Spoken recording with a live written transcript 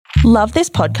Love this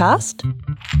podcast?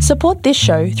 Support this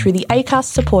show through the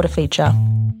Acast supporter feature.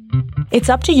 It's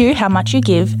up to you how much you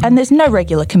give, and there's no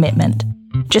regular commitment.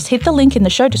 Just hit the link in the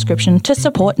show description to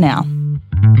support now.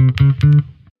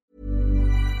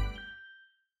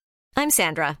 I'm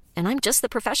Sandra, and I'm just the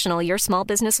professional your small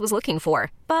business was looking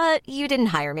for. But you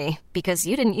didn't hire me because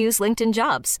you didn't use LinkedIn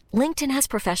Jobs. LinkedIn has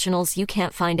professionals you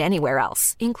can't find anywhere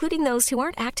else, including those who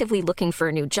aren't actively looking for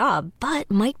a new job,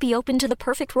 but might be open to the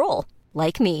perfect role,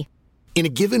 like me. In a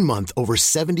given month, over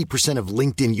 70% of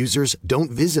LinkedIn users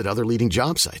don't visit other leading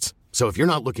job sites. So if you're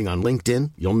not looking on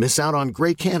LinkedIn, you'll miss out on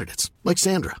great candidates like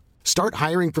Sandra. Start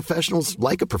hiring professionals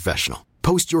like a professional.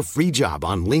 Post your free job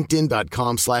on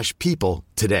linkedin.com/people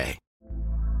today.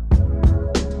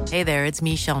 Hey there, it's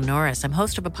Michelle Norris. I'm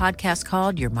host of a podcast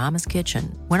called Your Mama's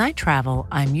Kitchen. When I travel,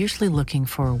 I'm usually looking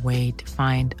for a way to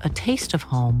find a taste of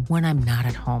home when I'm not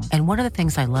at home. And one of the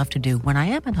things I love to do when I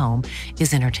am at home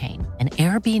is entertain. And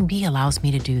Airbnb allows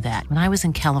me to do that. When I was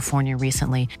in California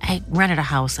recently, I rented a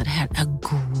house that had a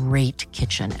great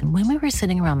kitchen. And when we were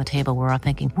sitting around the table, we're all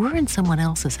thinking, we're in someone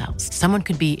else's house. Someone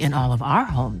could be in all of our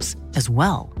homes as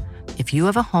well. If you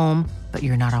have a home, but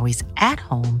you're not always at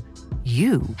home,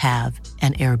 you have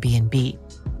an Airbnb.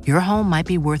 Your home might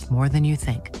be worth more than you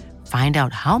think. Find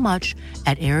out how much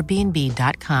at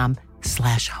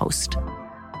airbnb.com/host.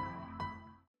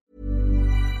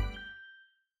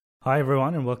 Hi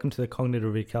everyone, and welcome to the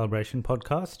Cognitive Recalibration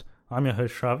Podcast. I'm your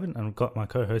host Shravan, and I've got my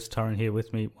co-host Taran here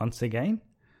with me once again.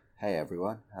 Hey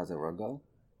everyone, how's everyone going?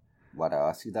 Why'd I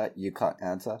ask you that? You can't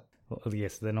answer? Well,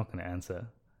 yes, they're not going to answer.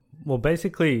 Well,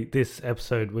 basically, this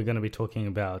episode we're going to be talking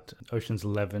about Ocean's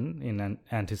 11 in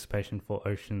anticipation for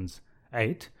Ocean's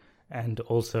 8, and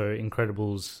also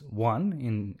Incredibles 1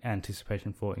 in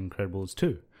anticipation for Incredibles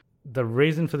 2. The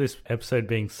reason for this episode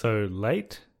being so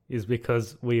late is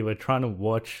because we were trying to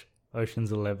watch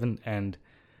Ocean's 11 and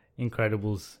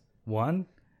Incredibles 1,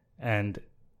 and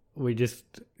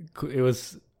it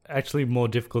was actually more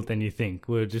difficult than you think.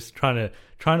 We were just trying to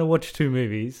watch two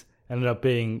movies, ended up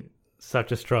being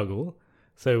such a struggle.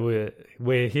 So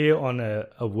we're here on a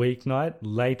weeknight,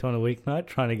 late on a weeknight,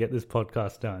 trying to get this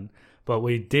podcast done. But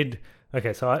we did,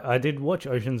 okay, so I did watch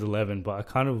Ocean's 11, but I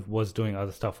kind of was doing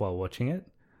other stuff while watching it.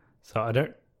 So I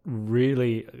don't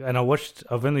really, and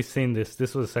I've only seen this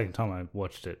was the second time I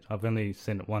watched it. I've only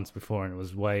seen it once before, and it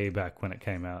was way back when it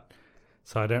came out.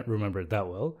 So I don't remember it that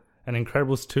well. And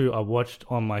Incredibles 2, I watched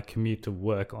on my commute to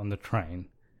work on the train.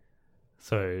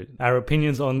 So our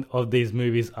opinions of these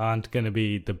movies aren't going to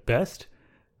be the best,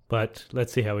 but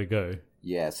let's see how we go.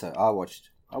 Yeah, so I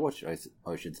watched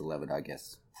Ocean's 11, I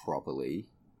guess, properly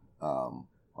on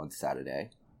Saturday,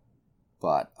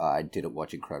 but I didn't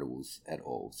watch Incredibles at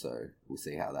all, so we'll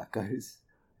see how that goes.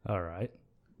 All right.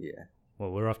 Yeah.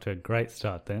 Well, we're off to a great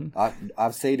start then.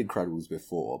 I've seen Incredibles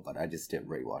before, but I just didn't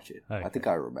rewatch it. Okay. I think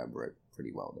I remember it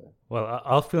pretty well, though. Well,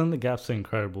 I'll fill in the gaps for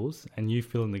Incredibles, and you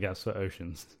fill in the gaps for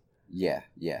Oceans. Yeah.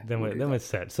 Then we're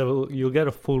set. So you'll get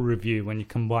a full review when you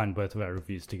combine both of our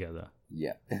reviews together.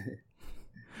 Yeah.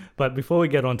 But before we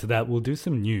get on to that, we'll do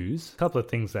some news. A couple of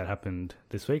things that happened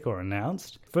this week or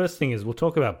announced. First thing is we'll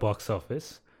talk about box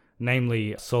office,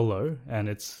 namely Solo and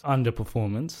its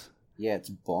underperformance. Yeah, it's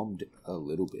bombed a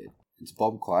little bit. It's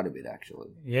bombed quite a bit,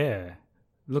 actually. Yeah.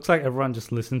 Looks like everyone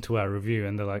just listened to our review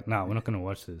and they're like, nah, we're not going to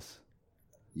watch this.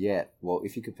 Yeah, well,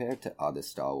 if you compare it to other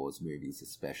Star Wars movies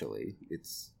especially,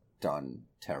 it's done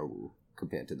terrible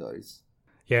compared to those.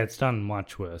 Yeah, it's done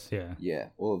much worse, yeah. Yeah,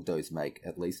 all of those make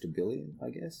at least $1 billion, I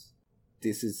guess.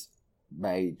 This is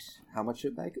made, how much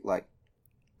did it make? Like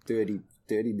 30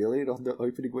 million on the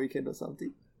opening weekend or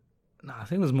something? No, I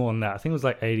think it was more than that. I think it was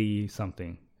like 80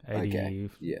 something.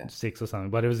 86 or something.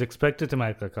 But it was expected to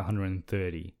make like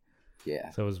 130.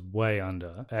 Yeah. So it was way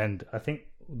under. And I think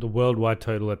the worldwide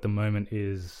total at the moment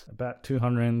is about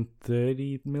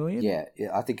 230 million. Yeah,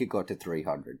 I think it got to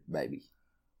 300, maybe.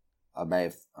 I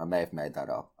may have made that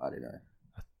up. I don't know.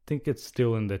 I think it's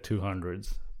still in the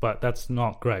 200s, but that's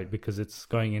not great because it's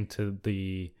going into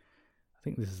I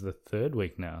think this is the third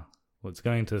week now. Well, it's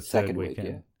going into the third weekend.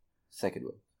 Yeah. Second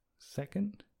week.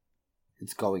 Second?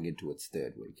 It's going into its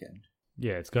third weekend.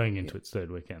 Yeah, it's going into its third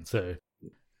weekend. So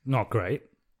not great.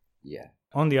 Yeah.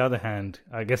 On the other hand,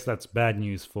 I guess that's bad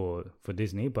news for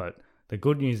Disney, but the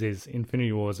good news is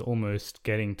Infinity War is almost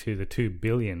getting to the 2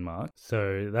 billion mark.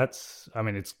 So it's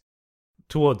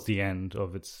towards the end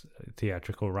of its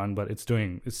theatrical run, but it's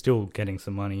still getting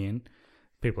some money in.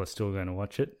 People are still going to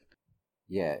watch it.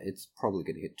 Yeah, it's probably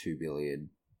going to hit 2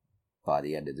 billion by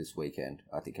the end of this weekend,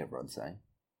 I think everyone's saying.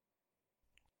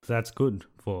 So that's good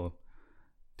for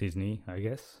Disney, I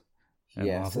guess.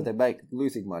 Yeah, Marvel. So they make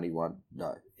losing money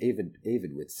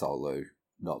even with Solo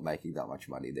not making that much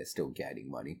money. They're still gaining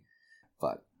money.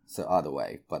 But, so either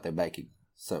way, but they're making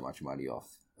so much money off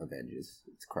Avengers.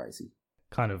 It's crazy.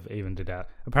 Kind of evened it out.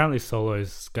 Apparently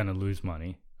Solo's going to lose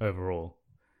money overall.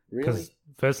 Really? Because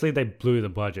firstly, they blew the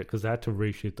budget because they had to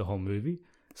reshoot the whole movie.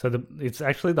 So it's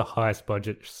actually the highest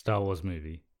budget Star Wars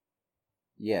movie.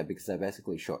 Yeah, because they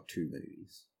basically shot 2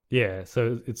 movies. Yeah,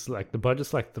 so it's like the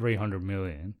budget's like 300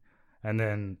 million. And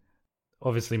then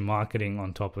obviously marketing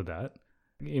on top of that.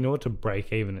 In order to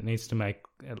break even, it needs to make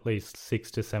at least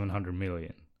 600 to 700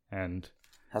 million. And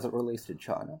has it released in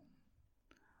China?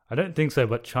 I don't think so,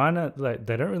 but China, like,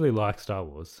 they don't really like Star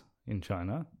Wars in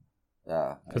China.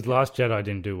 Because Last Jedi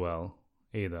didn't do well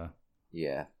either.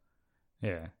 Yeah.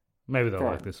 Yeah. Maybe they'll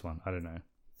like this one. I don't know.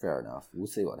 Fair enough. We'll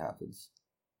see what happens.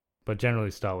 But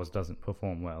generally, Star Wars doesn't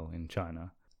perform well in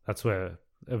China. That's where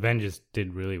Avengers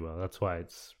did really well. That's why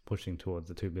it's pushing towards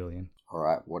the 2 billion. All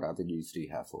right. What other news do you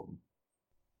have for me?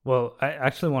 Well, I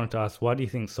actually wanted to ask, why do you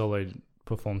think Solo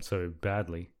performed so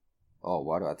badly? Oh,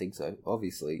 why do I think so?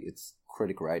 Obviously, it's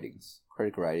critic ratings.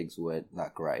 Critic ratings weren't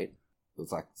that great. It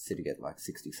was like sitting at like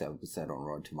 67% on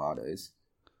Rotten Tomatoes.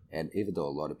 And even though a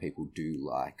lot of people do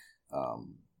like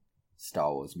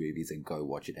Star Wars movies and go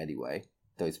watch it anyway,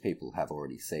 those people have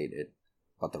already seen it.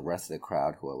 But the rest of the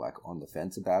crowd who are like on the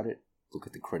fence about it look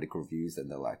at the critic reviews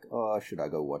and they're like, oh, should I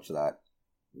go watch that?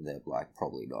 And they're like,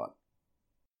 probably not.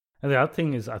 And the other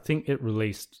thing is, I think it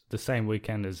released the same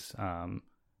weekend as,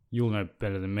 you'll know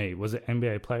better than me, was it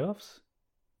NBA playoffs?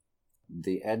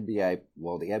 The NBA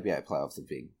playoffs have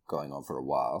been going on for a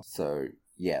while. So,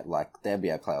 yeah, like the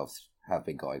NBA playoffs have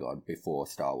been going on before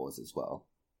Star Wars as well.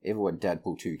 Even when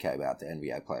Deadpool 2 came out, the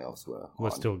NBA playoffs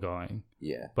were still going.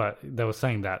 Yeah. But they were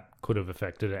saying that could have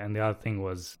affected it. And the other thing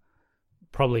was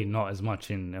probably not as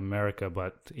much in America,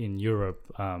 but in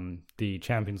Europe, the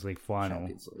Champions League final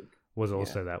was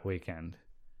also that weekend.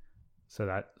 So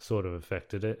that sort of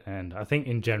affected it. And I think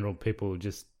in general, people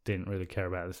just didn't really care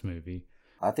about this movie.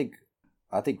 I think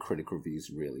critic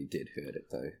reviews really did hurt it,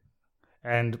 though.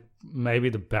 And maybe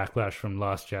the backlash from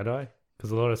Last Jedi, because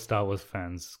a lot of Star Wars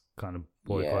fans kind of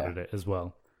boycotted it as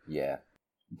well. Yeah,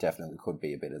 definitely could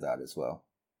be a bit of that as well.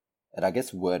 And I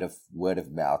guess word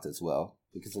of mouth as well,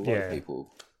 because a lot of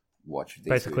people watch these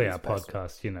basically movies our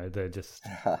podcast, you know, they're just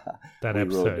that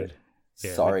episode.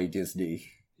 Yeah, sorry,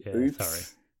 Disney. Yeah, Oops. Sorry.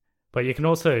 But you can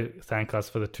also thank us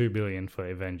for the 2 billion for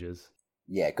Avengers.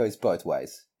 Yeah, it goes both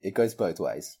ways.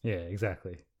 Yeah,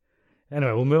 exactly.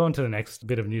 Anyway, we'll move on to the next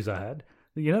bit of news I had.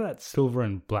 You know that Silver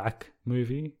and Black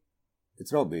movie?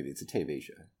 It's not a movie, it's a TV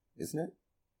show, isn't it?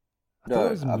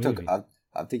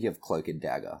 I'm thinking of Cloak and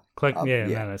Dagger.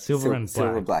 No, Silver and Black.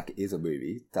 Silver and Black is a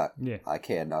movie that I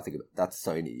care nothing about. That's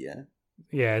Sony, yeah?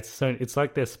 Yeah, it's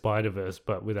like their Spider-Verse,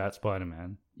 but without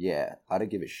Spider-Man. Yeah, I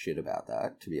don't give a shit about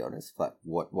that, to be honest. But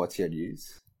what's your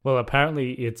news? Well,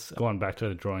 apparently it's gone back to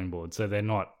the drawing board, so they're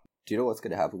not... Do you know what's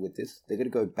going to happen with this? They're going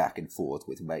to go back and forth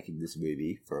with making this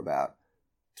movie for about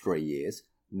 3 years.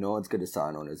 No one's going to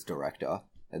sign on as director,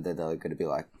 and then they're going to be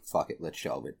like, fuck it, let's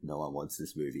shelve it. No one wants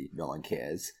this movie. No one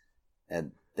cares.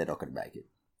 And they're not going to make it.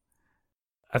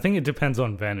 I think it depends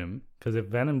on Venom, because if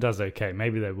Venom does okay,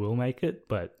 maybe they will make it,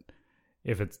 but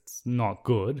if it's not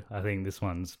good, I think this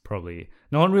one's probably...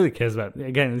 No one really cares about...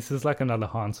 Again, this is like another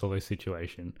Han Solo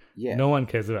situation. Yeah. No one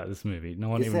cares about this movie. No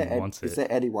one even wants it. Is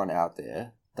there anyone out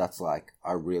there that's like,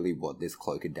 I really want this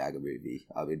Cloak and Dagger movie?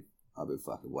 I've been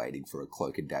fucking waiting for a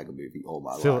Cloak and Dagger movie all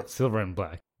my life. Silver and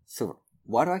Black.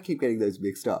 Why do I keep getting those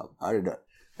mixed up? I don't know.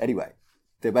 Anyway,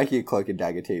 they're making a Cloak and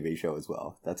Dagger TV show as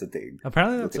well. That's a thing.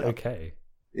 Apparently that's okay.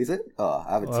 Is it? Oh,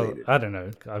 I haven't seen it. I don't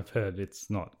know. I've heard it's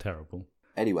not terrible.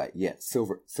 Anyway, yeah,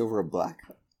 Silver and Black.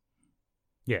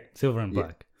 Yeah, Silver and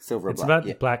Black. Yeah, Silver and Black. It's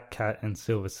about Black Cat and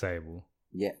Silver Sable.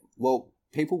 Yeah. Well,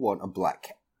 people want a Black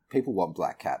Cat. People want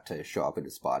Black Cat to show up in a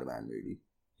Spider-Man movie.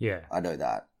 Yeah. I know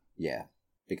that. Yeah.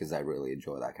 Because they really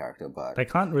enjoy that character, but... They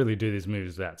can't really do these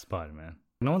movies without Spider-Man.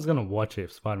 No one's going to watch it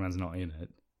if Spider-Man's not in it.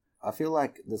 I feel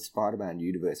like the Spider-Man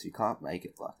universe, you can't make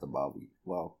it like the Marvel...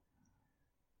 Well,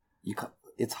 you can't...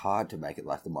 It's hard to make it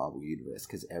like the Marvel universe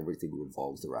because everything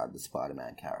revolves around the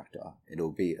Spider-Man character.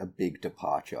 It'll be a big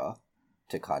departure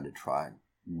to kind of try and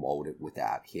mold it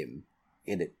without him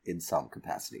in it in some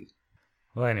capacity.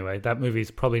 Well, anyway, that movie's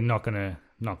probably not gonna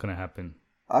happen.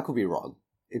 I could be wrong.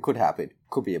 It could happen.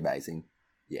 Could be amazing.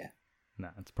 Yeah. No,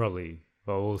 it's probably...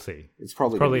 Well, we'll see. It's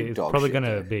probably going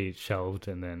to be shelved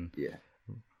and then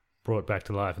brought back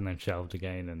to life and then shelved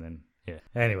again and then... Yeah.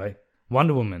 Anyway,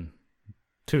 Wonder Woman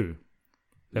 2.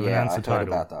 They've announced the title. I heard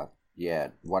about that. Yeah.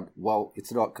 Well,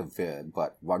 it's not confirmed,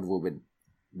 but Wonder Woman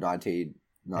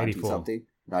 1990 something.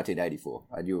 1984.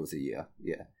 I knew it was a year.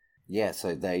 Yeah. Yeah,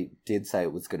 so they did say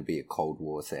it was going to be a Cold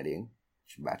War setting,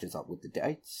 which matches up with the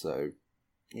dates. So,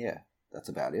 yeah, that's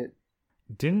about it.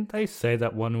 Didn't they say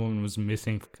that Wonder Woman was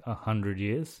missing for 100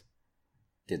 years?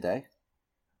 Did they?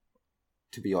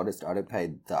 To be honest, I don't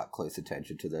pay that close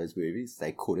attention to those movies.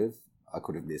 They could have. I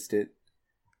could have missed it.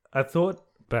 I thought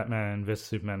Batman vs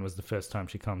Superman was the first time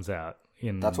she comes out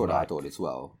in That's what I thought as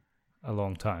well. a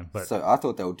long time. But So I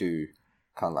thought they'll do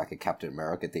kind of like a Captain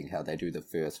America thing, how they do the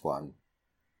first one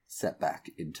set back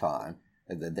in time,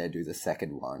 and then they do the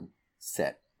second one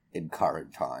set in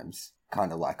current times,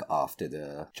 kind of like after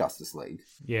the Justice League.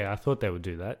 yeah, I thought they would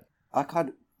do that. I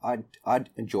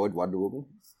enjoyed Wonder Woman.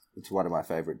 It's one of my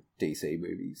favorite DC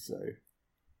movies. So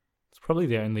It's probably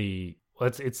the only. Well,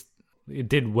 it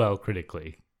did well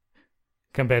critically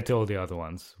compared to all the other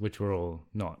ones, which were all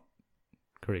not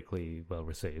critically well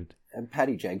received. and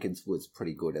Patty Jenkins was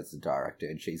pretty good as the director,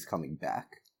 and she's coming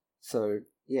back. So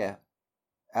yeah,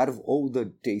 out of all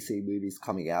the DC movies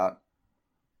coming out,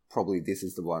 probably this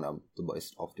is the one I'm the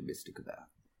most optimistic about.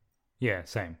 Yeah,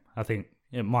 same. I think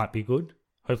it might be good.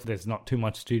 Hopefully, there's not too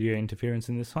much studio interference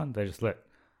in this one. They just let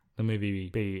the movie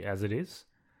be as it is.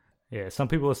 Yeah, some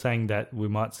people are saying that we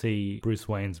might see Bruce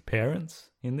Wayne's parents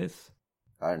in this.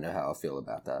 I don't know how I feel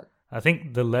about that. I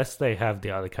think the less they have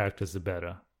the other characters, the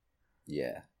better.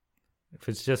 Yeah, If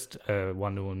it's just a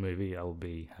Wonder Woman movie, I'll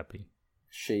be happy.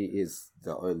 she is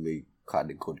the only kind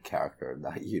of good character in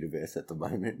that universe at the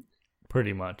moment.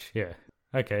 Pretty much, yeah.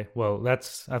 Okay, well,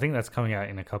 I think that's coming out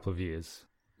in a couple of years.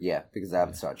 Yeah, because they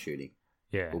haven't started shooting.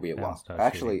 Yeah. It'll be a they while. haven't started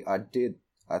Actually, shooting.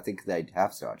 I think they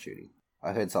have started shooting.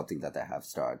 I heard something that they have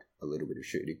started a little bit of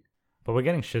shooting. But we're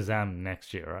getting Shazam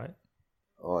next year, right?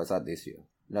 Oh, is that this year?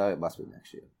 No, it must be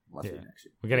next year. Must be Yeah. next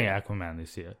year. We're getting Yeah. Aquaman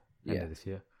this year. End Yeah. of this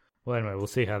year. Well, anyway, we'll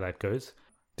see how that goes.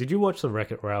 Did you watch the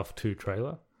Wreck-It Ralph 2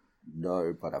 trailer?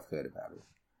 No, but I've heard about it.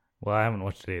 Well, I haven't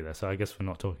watched it either, so I guess we're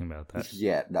not talking about that.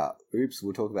 Yeah, nah. Oops,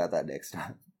 we'll talk about that next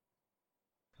time.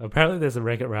 Apparently there's a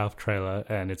Wreck-It Ralph trailer,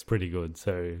 and it's pretty good,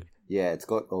 so... Yeah, it's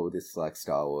got all this like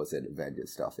Star Wars and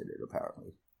Avengers stuff in it,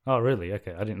 apparently. Oh, really?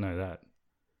 Okay, I didn't know that.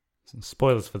 Some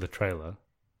spoilers for the trailer.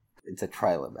 It's a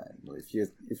trailer, man.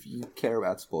 If you care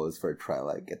about spoilers for a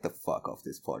trailer, get the fuck off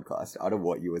this podcast. I don't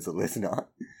want you as a listener.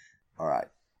 Alright.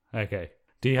 Okay.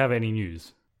 Do you have any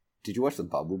news? Did you watch the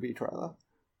Bumblebee trailer?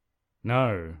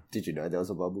 No. Did you know there was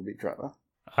a Bumblebee trailer?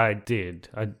 I did.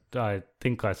 I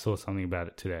think I saw something about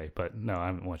it today, but no, I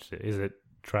haven't watched it. Is it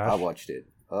trash? I watched it.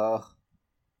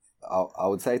 I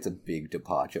would say it's a big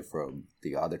departure from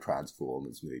the other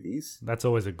Transformers movies. That's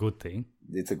always a good thing.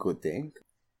 It's a good thing.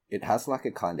 It has like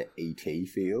a kind of ET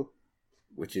feel,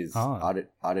 which is I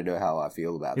don't know how I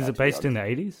feel about that. Is it based in the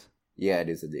 80s? Yeah, it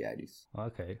is in the 80s.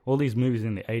 Okay. All these movies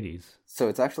in the 80s. So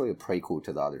it's actually a prequel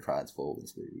to the other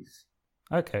Transformers movies.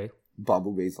 Okay.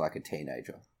 Bumblebee's like a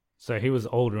teenager. So he was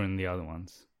older in the other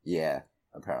ones. Yeah,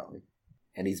 apparently.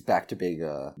 And he's back to being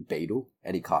a beetle,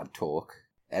 and he can't talk.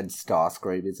 And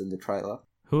Starscream is in the trailer.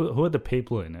 Who are the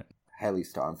people in it? Haley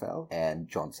Steinfeld and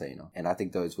John Cena. And I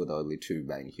think those were the only two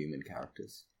main human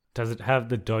characters. Does it have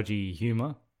the dodgy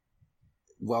humor?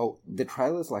 Well, the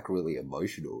trailer's like really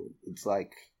emotional. It's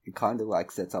like, it kind of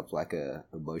like sets up like a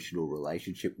emotional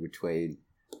relationship between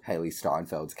Haley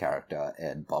Steinfeld's character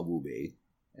and Bumblebee.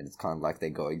 And it's kind of like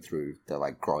they're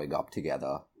like growing up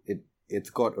together. It's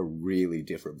got a really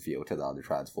different feel to the other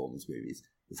Transformers movies.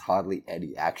 There's hardly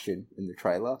any action in the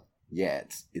trailer. Yeah,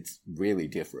 it's really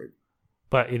different.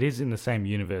 But it is in the same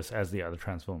universe as the other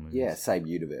Transformers. Yeah, same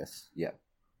universe. Yeah.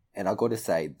 And I got to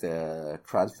say, the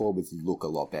Transformers look a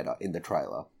lot better in the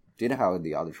trailer. Do you know how in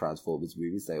the other Transformers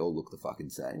movies they all look the fucking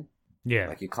same? Yeah.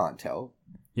 Like you can't tell.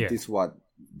 Yeah. This one,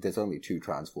 there's only two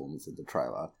Transformers in the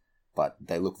trailer, but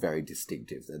they look very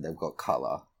distinctive. And they've got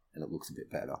colour, and it looks a bit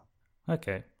better.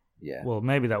 Okay. Yeah. Well,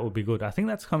 maybe that would be good. I think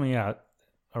that's coming out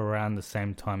around the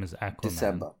same time as Aquaman.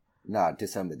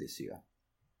 December this year.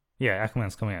 Yeah,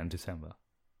 Aquaman's coming out in December.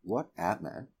 What?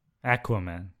 Ant-Man?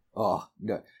 Aquaman. Oh,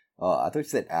 no. Oh, I thought you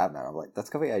said Ant-Man. I'm like,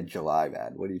 that's coming out in July,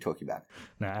 man. What are you talking about?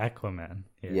 No, Aquaman.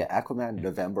 Yeah, Aquaman,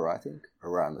 November, I think.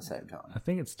 Around the same time. I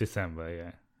think it's December, yeah.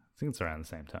 I think it's around the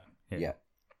same time. Yeah.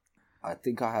 I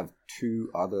think I have two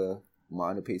other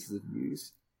minor pieces of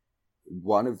news.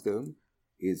 One of them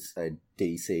is a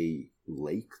DC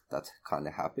leak that's kind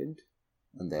of happened.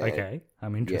 And Okay,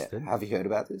 I'm interested. Yeah. Have you heard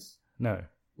about this? No.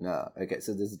 No. Okay,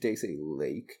 so there's a DC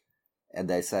leak, and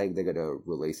they're saying they're going to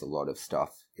release a lot of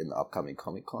stuff in the upcoming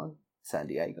Comic-Con, San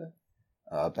Diego,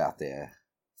 about their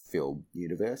film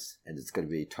universe, and it's going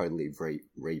to be totally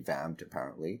revamped,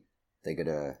 apparently. They're going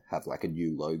to have like a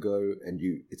new logo, and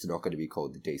it's not going to be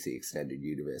called the DC Extended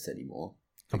Universe anymore.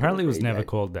 Apparently it was never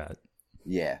called that.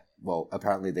 Yeah. Well,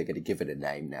 apparently they're going to give it a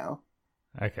name now.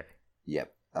 Okay.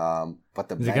 Yep. But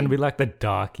the Is it going to be like the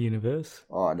Dark Universe?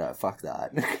 Oh no, fuck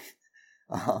that.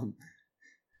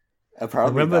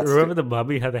 Apparently, remember the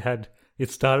Mummy, how they had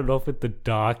it started off with the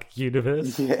Dark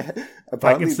Universe. Yeah.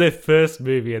 Like it's their first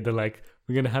movie, and they're like,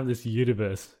 "We're going to have this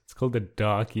universe. It's called the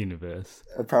Dark Universe."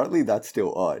 Apparently, that's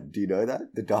still on. Do you know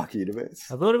that, the Dark Universe?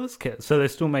 I thought it was so they're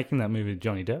still making that movie with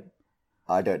Johnny Depp.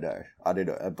 I don't know,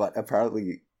 but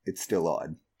apparently it's still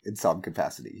on in some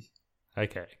capacity.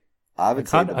 Okay. I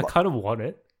kind of want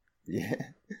it. Yeah.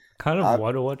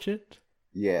 Want to watch it.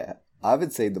 Yeah. I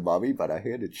haven't seen The Mummy, but I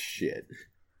heard it's shit.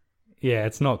 Yeah,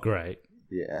 it's not great.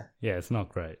 Yeah. Yeah, it's not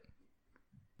great.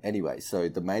 Anyway, so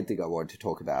the main thing I wanted to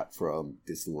talk about from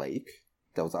this leak,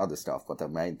 there was other stuff, but the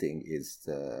main thing is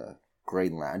the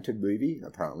Green Lantern movie.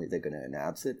 Apparently they're going to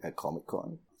announce it at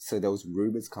Comic-Con. So there was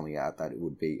rumors coming out that it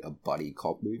would be a buddy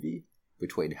cop movie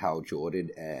between Hal Jordan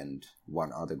and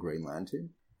one other Green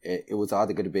Lantern. It was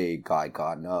either going to be Guy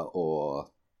Gardner or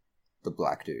the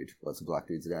black dude. What's the black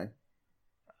dude's name?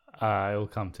 It'll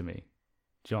come to me.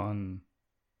 John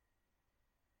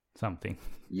something.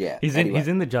 Yeah. He's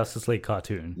in the Justice League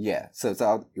cartoon. Yeah. So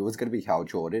it was going to be Hal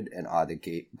Jordan and either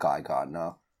Guy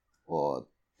Gardner or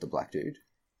the black dude.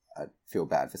 I feel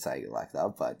bad for saying it like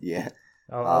that, but yeah.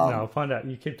 I'll find out.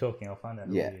 You keep talking. I'll find out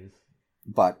who it is.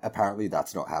 But apparently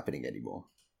that's not happening anymore.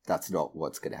 That's not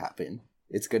what's going to happen.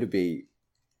 It's going to be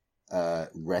a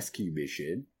rescue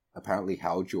mission. Apparently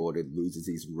Hal Jordan loses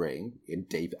his ring in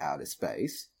deep outer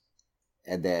space.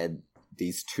 And then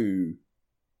these two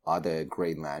other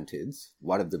Green Lanterns,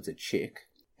 one of them's a chick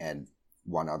and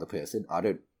one other person. I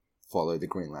don't follow the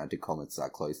Green Lantern comics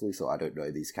that closely, so I don't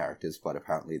know these characters, but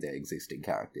apparently they're existing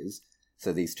characters.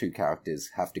 So these two characters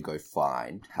have to go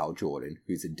find Hal Jordan,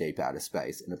 who's in deep outer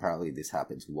space, and apparently this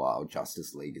happens while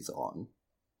Justice League is on.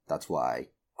 That's why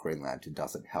Green Lantern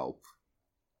doesn't help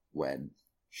when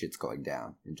shit's going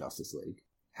down in Justice League.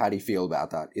 How do you feel about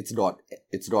that? It's not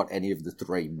any of the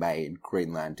three main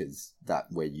Green Lanterns that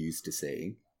we're used to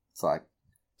seeing. It's like...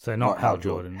 So not Hal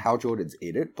Jordan. Hal Jordan's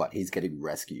in it, but he's getting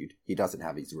rescued. He doesn't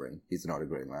have his ring. He's not a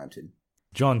Green Lantern.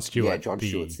 John Stewart. Yeah, John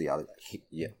Stewart's the other...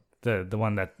 Yeah. The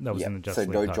one that was in the Justice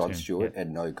League cartoon. So no John Stewart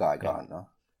and no Guy Gardner.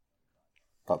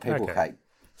 But people hate...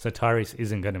 So Tyrese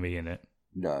isn't going to be in it?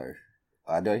 No.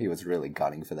 I know he was really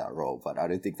gunning for that role, but I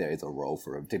don't think there is a role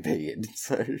for him to be in,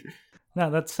 so... No,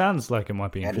 that sounds like it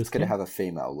might be interesting. And it's going to have a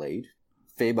female lead.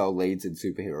 Female leads in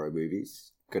superhero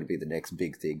movies. Going to be the next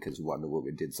big thing because Wonder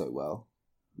Woman did so well.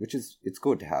 Which is, it's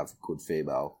good to have good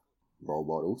female role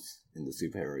models in the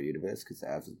superhero universe because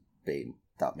there haven't been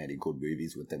that many good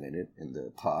movies with them in it in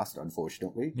the past,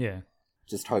 unfortunately. Yeah.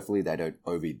 Just hopefully they don't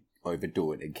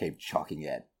overdo it and keep chucking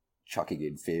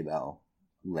in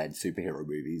female-led superhero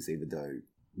movies, even though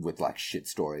with like shit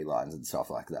storylines and stuff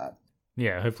like that.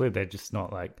 Yeah, hopefully they're just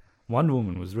not like... Wonder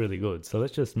Woman was really good, so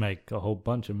let's just make a whole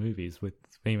bunch of movies with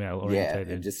female-orientated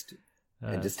and just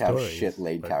stories. Have shit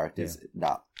lead characters. Yeah.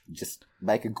 Nah, just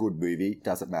make a good movie.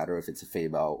 Doesn't matter if it's a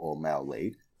female or male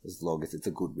lead, as long as it's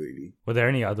a good movie. Were there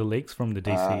any other leaks from the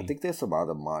DC? I think there's some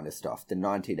other minor stuff. The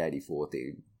 1984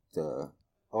 thing.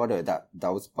 That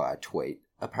was by a tweet.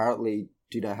 Apparently,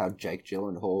 do you know how Jake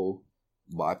Gyllenhaal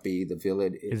might be the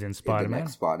villain in Spider-Man? The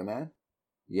next Spider-Man?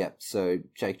 Yep. So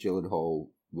Jake Gyllenhaal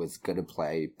was going to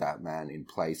play Batman in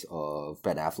place of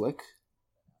Ben Affleck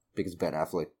because Ben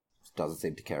Affleck doesn't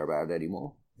seem to care about it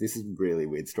anymore. This is a really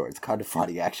weird story. It's kind of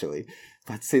funny, actually.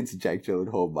 But since Jake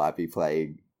Gyllenhaal might be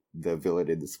playing the villain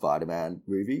in the Spider-Man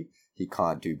movie, he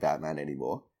can't do Batman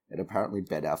anymore. And apparently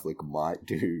Ben Affleck might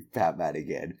do Batman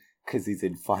again because he's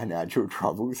in financial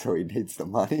trouble, so he needs the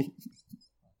money.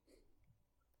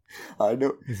 I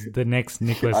know. Is it the next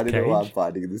Nicolas Cage? I don't know why I'm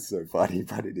finding this so funny,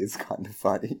 but it is kind of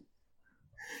funny.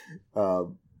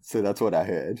 So that's what I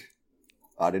heard.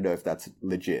 I don't know if that's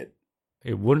legit.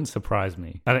 It wouldn't surprise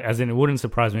me. As in, it wouldn't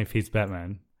surprise me if he's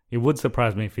Batman. It would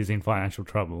surprise me if he's in financial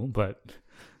trouble, but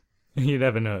you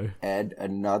never know. And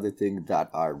another thing that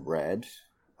I read,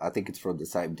 I think it's from the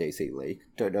same DC leak,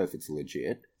 don't know if it's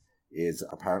legit, is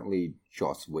apparently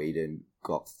Joss Whedon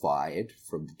got fired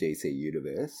from the DC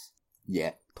universe.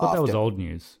 Yeah. I thought that was old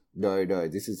news. No,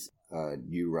 this is a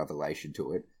new revelation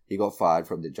to it. He got fired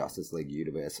from the Justice League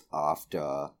universe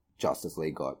after Justice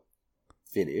League got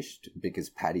finished because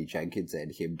Patty Jenkins and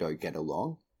him don't get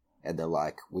along. And they're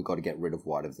like, we got to get rid of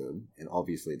one of them. And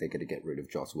obviously they're going to get rid of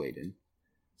Joss Whedon.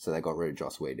 So they got rid of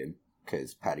Joss Whedon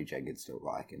because Patty Jenkins don't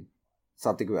like him.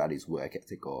 Something about his work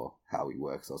ethic or how he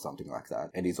works or something like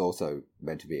that. And he's also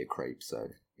meant to be a creep, so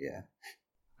yeah.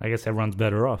 I guess everyone's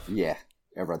better off. Yeah,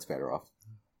 everyone's better off.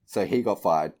 So he got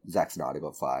fired. Zack Snyder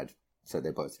got fired. So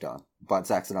they're both done. But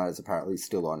Zack Snyder's apparently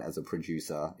still on as a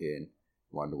producer in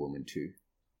Wonder Woman 2.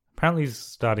 Apparently he's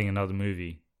starting another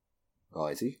movie. Oh,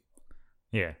 is he?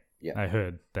 Yeah. Yeah. I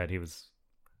heard that he was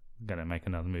going to make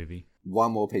another movie.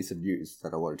 One more piece of news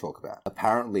that I want to talk about.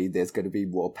 Apparently there's going to be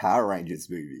more Power Rangers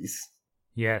movies.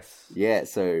 Yes. Yeah,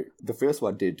 so the first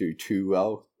one did do too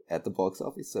well at the box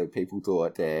office, so people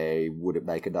thought they wouldn't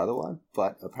make another one.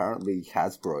 But apparently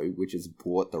Hasbro, which has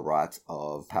bought the rights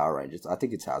of Power Rangers, I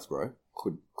think it's Hasbro,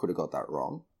 could have got that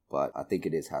wrong, but I think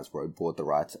it is Hasbro, bought the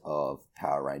rights of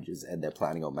Power Rangers, and they're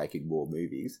planning on making more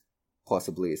movies,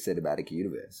 possibly a cinematic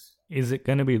universe. Is it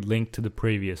going to be linked to the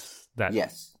previous Power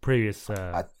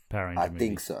Ranger I movie?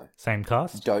 think so. Same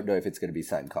cast? Don't know if it's going to be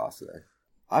same cast though.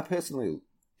 I personally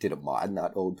didn't mind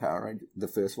that old Power Ranger, the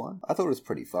first one. I thought it was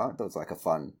pretty fun. I thought it was like a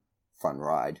fun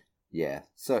ride. Yeah,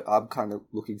 so I'm kind of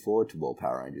looking forward to more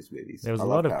Power Rangers movies. There was a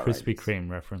lot of Krispy Kreme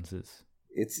references.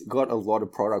 It's got a lot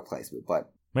of product placement,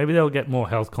 but... Maybe they'll get more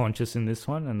health conscious in this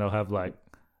one, and they'll have like,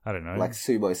 I don't know. Like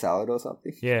sumo salad or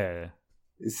something? Yeah.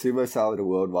 Is sumo salad a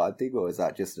worldwide thing, or is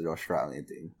that just an Australian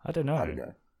thing? I don't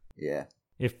know. Yeah.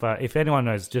 If anyone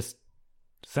knows, just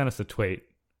send us a tweet.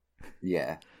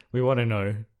 Yeah. We want to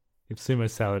know if sumo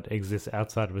salad exists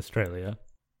outside of Australia.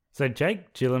 So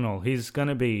Jake Gyllenhaal, he's going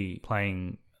to be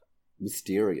playing...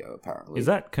 Mysterio, apparently. Is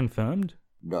that confirmed?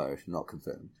 No, not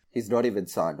confirmed. He's not even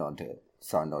signed on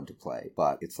to play,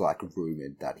 but it's like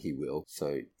rumored that he will,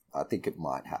 so I think it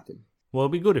might happen. Well,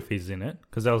 it'll be good if he's in it,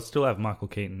 because they'll still have Michael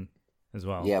Keaton as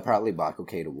well. Yeah, apparently Michael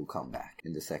Keaton will come back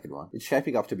in the second one. It's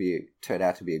shaping up to turn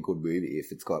out to be a good movie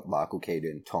if it's got Michael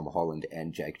Keaton, Tom Holland,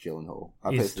 and Jake Gyllenhaal.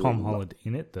 Is Tom Holland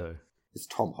in it, though? Is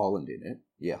Tom Holland in it?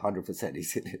 Yeah, 100%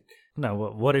 he's in it. No,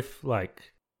 what if,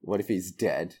 like... What if he's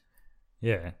dead?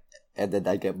 Yeah. And then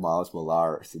they get Miles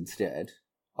Morales instead?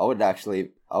 I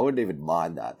wouldn't even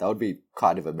mind that. That would be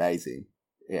kind of amazing.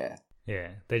 Yeah.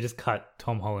 Yeah, they just cut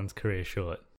Tom Holland's career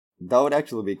short. That would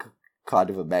actually be kind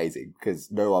of amazing,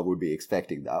 because no one would be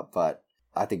expecting that, but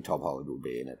I think Tom Holland will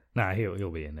be in it. Nah,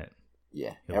 he'll be in it.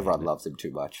 Yeah, everyone loves him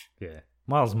too much. Yeah.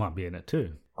 Miles might be in it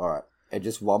too. Alright, and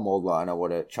just one more line I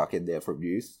want to chuck in there from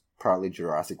news. Apparently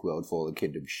Jurassic World Fallen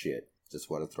Kingdom shit. Just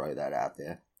want to throw that out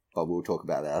there. But we'll talk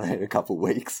about that in a couple of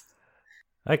weeks.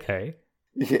 Okay.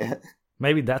 Yeah.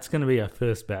 Maybe that's going to be our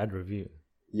first bad review.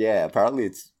 Yeah, apparently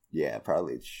it's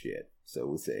shit. So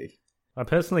we'll see. I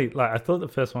personally, I thought the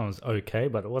first one was okay,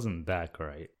 but it wasn't that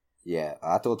great. Yeah,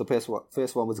 I thought the first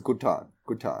one was a good time.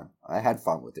 Good time. I had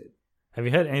fun with it. Have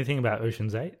you heard anything about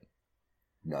Ocean's 8?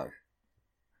 No. Okay.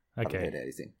 I haven't heard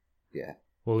anything. Yeah.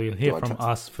 Well, you'll hear from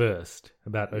us first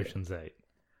about Ocean's 8.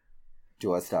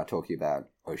 Do I start talking about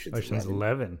Ocean's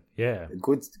 11? Yeah.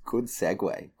 Good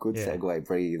segue. Good segue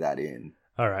bringing that in.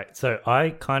 All right. So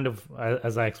I kind of,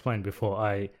 as I explained before,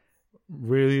 I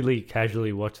really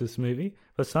casually watched this movie.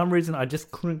 For some reason, I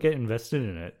just couldn't get invested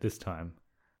in it this time.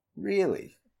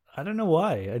 Really? I don't know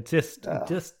why. I just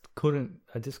couldn't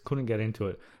get into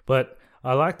it. But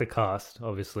I like the cast,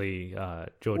 obviously.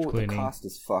 George Clooney. The cast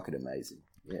is fucking amazing.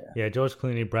 Yeah. Yeah, George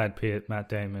Clooney, Brad Pitt, Matt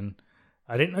Damon.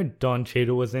 I didn't know Don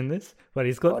Cheadle was in this, but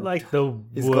he's got the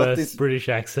worst British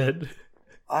accent.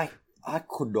 I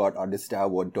could not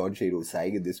understand what Don Cheadle was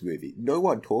saying in this movie. No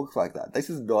one talks like that.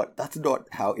 That's not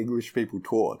how English people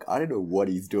talk. I don't know what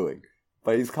he's doing,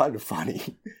 but he's kind of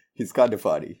funny. He's kind of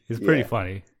funny. He's pretty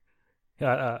funny.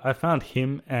 Yeah, I found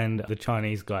him and the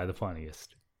Chinese guy the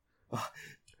funniest.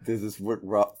 There's this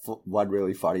one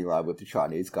really funny line with the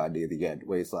Chinese guy near the end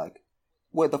where he's like,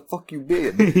 "Where the fuck you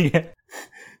been?" Yeah.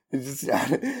 It's just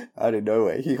out of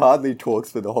nowhere. He hardly talks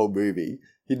for the whole movie.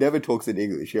 He never talks in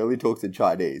English. He only talks in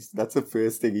Chinese. That's the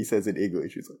first thing he says in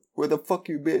English. He's like, "Where the fuck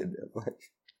you been?"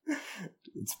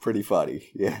 It's pretty funny.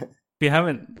 Yeah. If you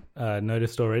haven't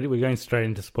noticed already, we're going straight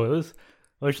into spoilers.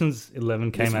 Ocean's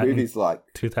 11 came out in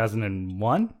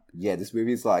 2001. Yeah, this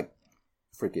movie's like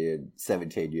freaking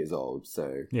 17 years old.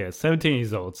 So yeah, 17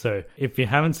 years old. So if you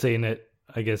haven't seen it,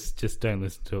 I guess just don't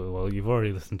listen to it. Well, you've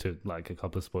already listened to like a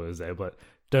couple of spoilers there, but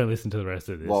don't listen to the rest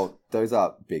of this. Well, those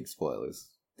are big spoilers.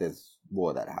 There's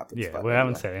more that happens. Yeah, we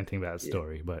haven't said anything about the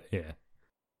story, but yeah.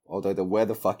 Although the "where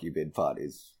the fuck you been" part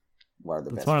is one of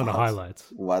the best. It's one of the parts.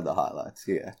 highlights. One of the highlights.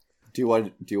 Yeah. Do you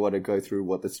want to go through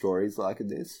what the story's like in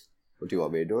this, or do you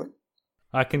want me to do it?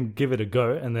 I can give it a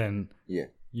go, and then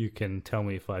you can tell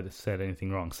me if I said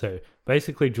anything wrong. So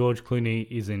basically, George Clooney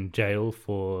is in jail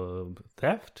for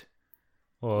theft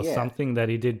or something that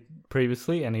he did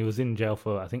previously, and he was in jail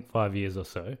for I think 5 years or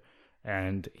so.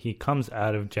 And he comes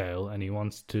out of jail and he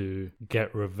wants to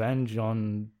get revenge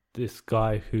on this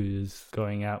guy who's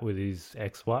going out with his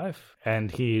ex-wife.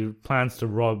 And he plans to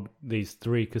rob these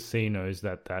 3 casinos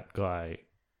that guy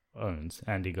owns,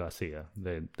 Andy Garcia.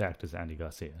 The actor's Andy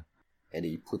Garcia. And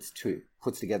he puts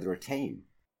together a team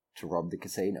to rob the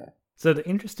casino. So the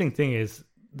interesting thing is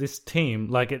this team,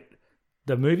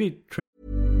 the movie...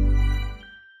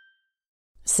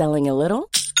 Selling a little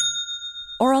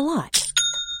or a lot?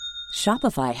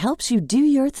 Shopify helps you do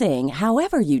your thing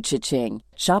however you cha-ching.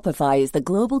 Shopify is the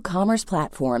global commerce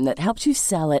platform that helps you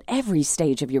sell at every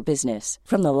stage of your business.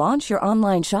 From the launch your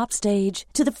online shop stage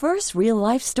to the first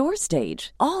real-life store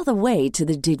stage, all the way to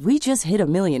the did we just hit a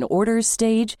million orders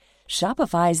stage.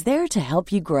 Shopify is there to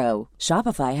help you grow.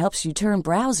 Shopify helps you turn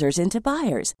browsers into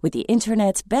buyers with the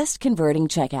internet's best converting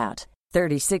checkout.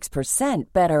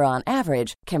 36% better on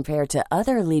average compared to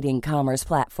other leading commerce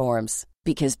platforms.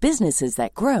 Because businesses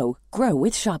that grow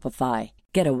with Shopify.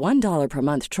 Get a $1 per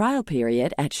month trial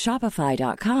period at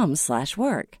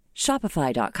shopify.com/work.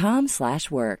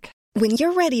 Shopify.com/work. When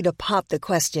you're ready to pop the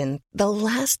question, the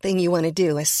last thing you want to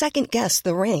do is second-guess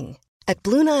the ring. At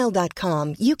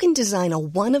BlueNile.com, you can design a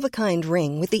one-of-a-kind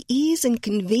ring with the ease and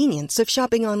convenience of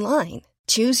shopping online.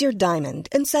 Choose your diamond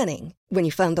and setting. When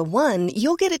you find the one,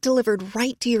 you'll get it delivered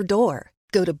right to your door.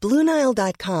 Go to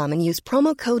BlueNile.com and use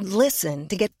promo code LISTEN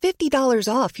to get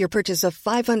 $50 off your purchase of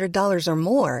 $500 or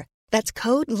more. That's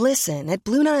code LISTEN at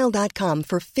BlueNile.com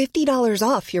for $50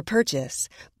 off your purchase.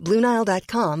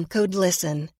 BlueNile.com, code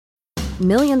LISTEN.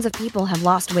 Millions of people have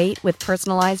lost weight with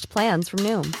personalized plans from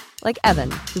Noom. Like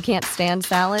Evan, who can't stand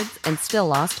salads and still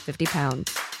lost 50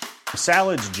 pounds.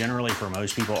 Salads generally for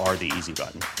most people are the easy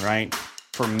button, right?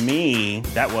 For me,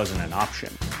 that wasn't an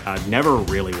option. I never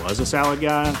really was a salad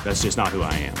guy. That's just not who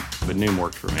I am. But Noom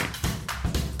worked for me.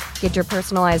 Get your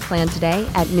personalized plan today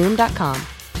at Noom.com.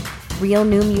 Real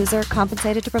Noom user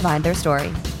compensated to provide their story.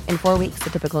 In 4 weeks, the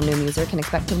typical Noom user can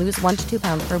expect to lose 1 to 2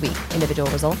 pounds per week. Individual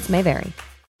results may vary.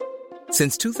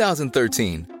 Since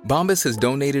 2013, Bombas has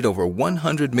donated over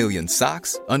 100 million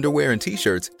socks, underwear, and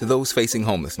T-shirts to those facing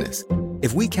homelessness.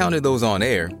 If we counted those on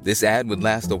air, this ad would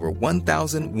last over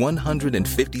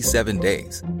 1,157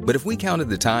 days. But if we counted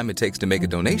the time it takes to make a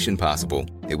donation possible,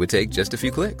 it would take just a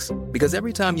few clicks. Because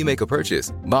every time you make a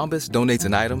purchase, Bombas donates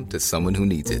an item to someone who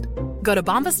needs it. Go to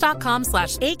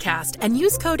bombas.com/ACAST and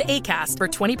use code ACAST for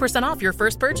 20% off your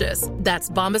first purchase. That's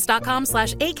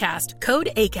bombas.com/ACAST, code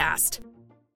ACAST.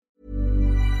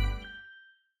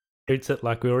 It's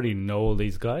like we already know all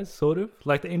these guys, sort of.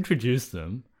 Like, they introduce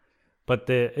them, but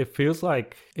it feels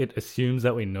like it assumes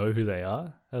that we know who they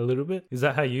are a little bit. Is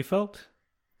that how you felt?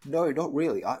 No, not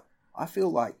really. I feel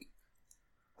like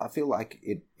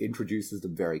it introduces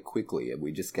them very quickly, and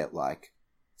we just get like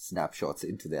snapshots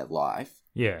into their life.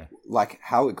 Yeah. Like,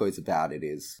 how it goes about it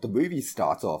is the movie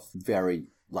starts off very,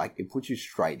 like, it puts you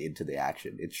straight into the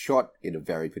action. It's shot in a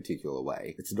very particular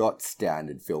way. It's not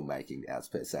standard filmmaking as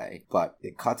per se, but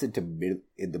it cuts into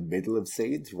in the middle of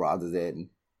scenes rather than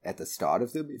at the start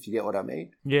of them, if you get what I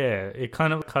mean. Yeah, it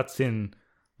kind of cuts in,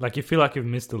 like you feel like you've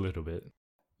missed a little bit.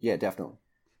 Yeah, definitely.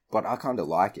 But I kind of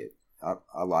like it.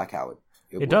 I like how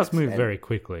it does move very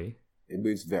quickly. It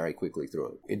moves very quickly through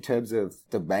it. In terms of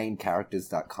the main characters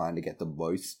that kind of get the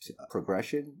most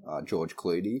progression, George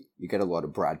Clooney, you get a lot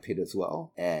of Brad Pitt as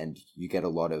well, and you get a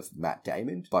lot of Matt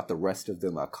Damon, but the rest of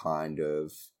them are kind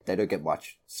of, they don't get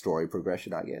much story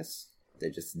progression, I guess. They're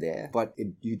just there. But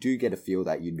you do get a feel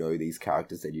that you know these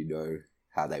characters and you know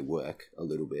how they work a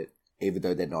little bit, even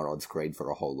though they're not on screen for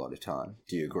a whole lot of time.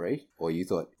 Do you agree? Or you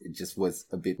thought it just was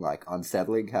a bit like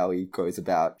unsettling how he goes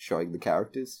about showing the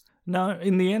characters? No,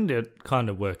 in the end, it kind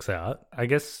of works out. I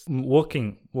guess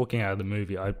walking out of the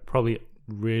movie, I probably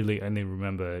really only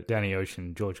remember Danny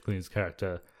Ocean, George Clooney's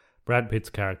character, Brad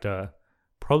Pitt's character,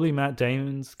 probably Matt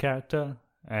Damon's character,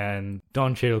 and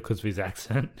Don Cheadle because of his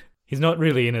accent. He's not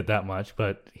really in it that much,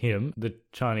 but him, the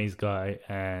Chinese guy,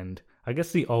 and I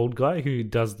guess the old guy who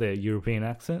does the European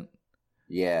accent.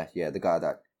 Yeah, the guy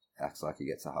that acts like he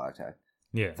gets a heart attack.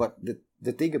 Yeah. But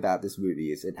the thing about this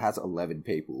movie is it has 11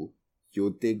 people. You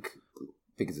would think,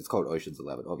 because it's called Ocean's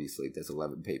 11, obviously there's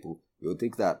 11 people, you would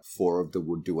think that 4 of them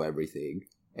would do everything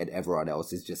and everyone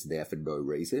else is just there for no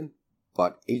reason.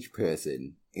 But each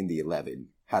person in the 11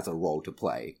 has a role to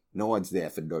play. No one's there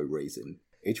for no reason.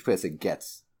 Each person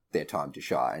gets their time to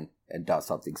shine and does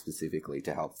something specifically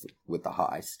to help with the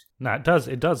heist. No,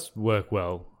 it does work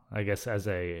well, I guess, as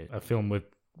a film with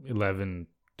 11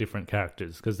 different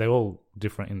characters, because they're all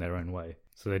different in their own way.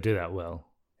 So they do that well.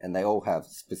 And they all have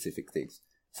specific things.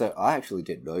 So I actually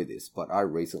didn't know this, but I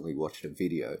recently watched a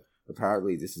video.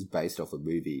 Apparently this is based off a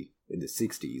movie in the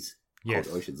 60s called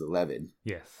Ocean's 11.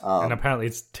 Yes, and apparently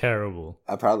it's terrible.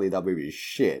 Apparently that movie is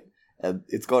shit. And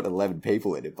it's got 11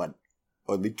 people in it, but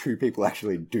only 2 people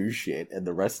actually do shit, and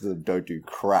the rest of them don't do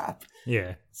crap.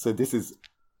 Yeah. So this is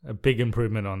a big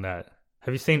improvement on that.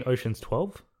 Have you seen Ocean's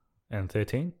 12 and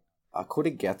 13? I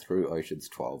couldn't get through Ocean's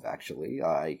 12, actually.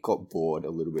 I got bored a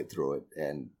little bit through it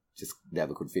and just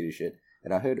never could finish it.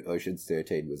 And I heard Ocean's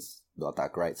 13 was not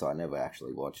that great, so I never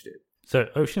actually watched it. So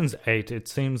Ocean's 8, it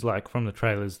seems like from the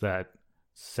trailers that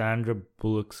Sandra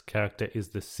Bullock's character is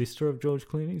the sister of George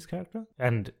Clooney's character,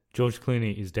 and George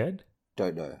Clooney is dead.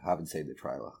 Don't know. Haven't seen the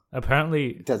trailer.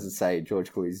 Apparently, It doesn't say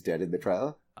George Clooney's dead in the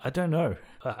trailer. I don't know.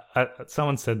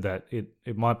 Someone said that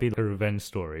it might be a revenge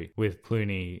story with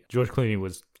Clooney. George Clooney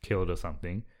was killed or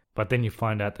something, but then you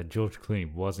find out that George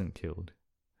Clooney wasn't killed.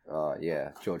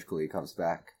 Yeah, George Clooney comes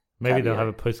back. Maybe they'll have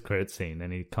a post-credit scene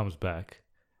and he comes back.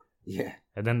 Yeah.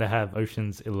 And then they have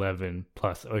Ocean's 11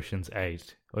 plus Ocean's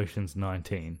 8, Ocean's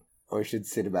 19. Ocean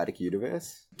Cinematic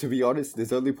Universe. To be honest,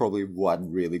 there's only probably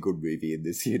one really good movie in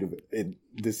this in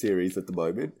the series at the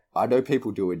moment. I know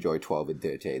people do enjoy 12 and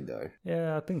 13 though.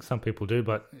 Yeah, I think some people do,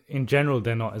 but in general,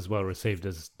 they're not as well received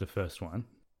as the first one.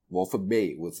 Well, for me,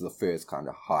 it was the first kind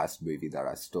of heist movie that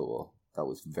I saw that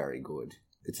was very good.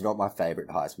 It's not my favorite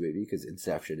heist movie because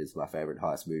Inception is my favorite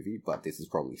heist movie, but this is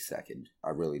probably second. I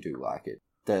really do like it.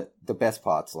 The best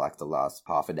part's like the last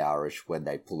half an hour-ish when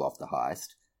they pull off the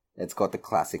heist. It's got the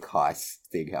classic heist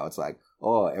thing, how it's like,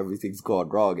 oh, everything's gone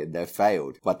wrong and they've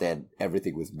failed. But then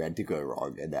everything was meant to go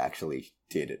wrong and they actually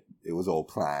did it. It was all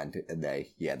planned and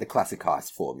the classic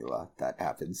heist formula that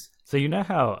happens. So you know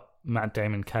how Matt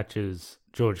Damon catches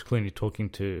George Clooney talking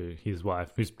to his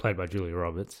wife, who's played by Julia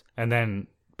Roberts, and then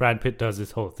Brad Pitt does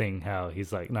this whole thing how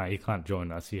he's like, no, you can't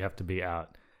join us, you have to be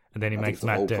out. And then he makes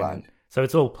Matt Damon. Planned. So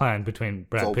it's all planned between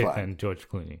Brad Pitt and George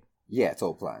Clooney. Yeah, it's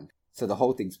all planned. So the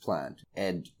whole thing's planned.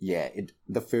 And yeah,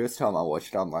 the first time I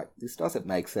watched it, I'm like, this doesn't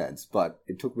make sense. But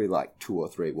it took me like 2 or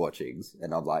 3 watchings.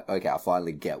 And I'm like, okay, I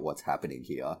finally get what's happening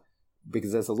here.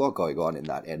 Because there's a lot going on in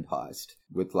that end heist.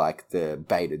 With like the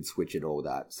bait and switch and all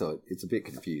that. So it's a bit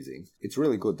confusing. It's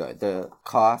really good though. The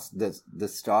cast, the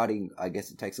starting, I guess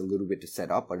it takes a little bit to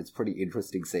set up. But it's pretty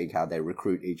interesting seeing how they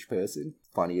recruit each person.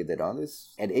 Funnier than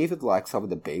others. And even like some of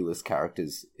the B-list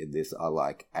characters in this are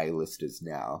like A-listers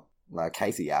now. Like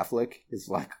Casey Affleck is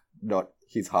like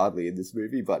he's hardly in this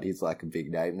movie, but he's like a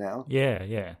big name now.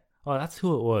 Yeah. Oh, that's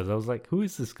who it was. I was like, who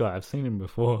is this guy? I've seen him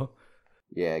before.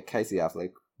 Yeah, Casey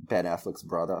Affleck, Ben Affleck's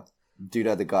brother. Do you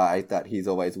know the guy that he's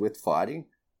always with fighting?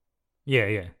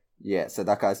 Yeah. Yeah, so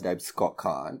that guy's name's Scott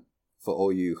Kahn. For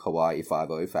all you Hawaii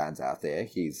Five-0 fans out there,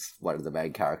 he's one of the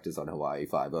main characters on Hawaii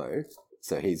Five-0.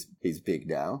 So he's big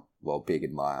now. Well, big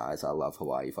in my eyes. I love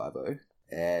Hawaii Five-0.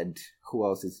 And who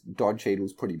else is... Don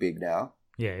Cheadle's pretty big now.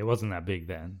 Yeah, it wasn't that big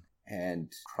then. And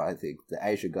I think the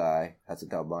Asian guy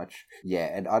hasn't done much. Yeah,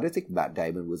 and I don't think Matt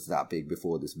Damon was that big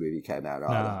before this movie came out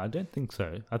either. No, I don't think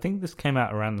so. I think this came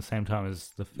out around the same time as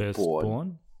the first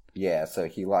Bourne. Yeah, so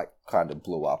he like kind of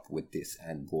blew up with this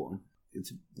and Bourne.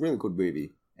 It's a really good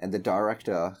movie. And the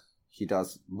director, he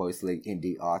does mostly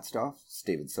indie art stuff,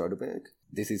 Steven Soderbergh.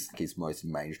 This is his most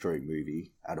mainstream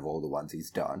movie out of all the ones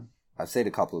he's done. I've seen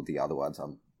a couple of the other ones.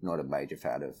 I'm not a major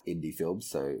fan of indie films,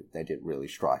 so they didn't really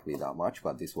strike me that much,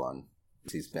 but this one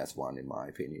is his best one in my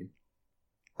opinion.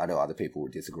 I know other people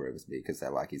would disagree with me because they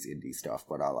like his indie stuff,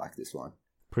 but I like this one.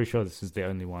 Pretty sure this is the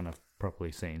only one I've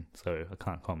properly seen, so I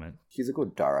can't comment. He's a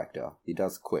good director. He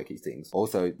does quirky things.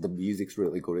 Also, the music's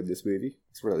really good in this movie.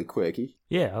 It's really quirky.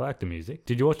 Yeah, I like the music.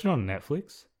 Did you watch it on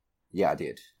Netflix? Yeah, I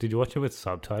did. Did you watch it with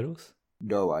subtitles?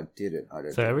 No, I didn't.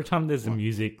 So every time there's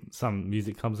some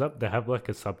music comes up, they have like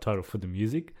a subtitle for the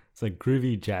music. It's like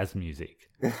groovy jazz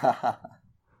music.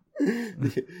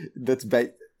 That's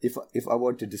if I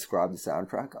want to describe the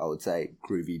soundtrack, I would say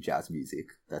groovy jazz music.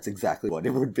 That's exactly what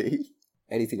it would be.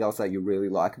 Anything else that you really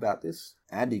like about this?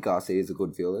 Andy Garcia is a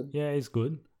good villain. Yeah, he's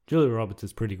good. Julia Roberts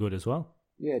is pretty good as well.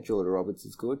 Yeah, Julia Roberts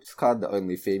is good. She's kind of the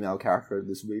only female character in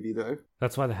this movie, though.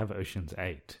 That's why they have Ocean's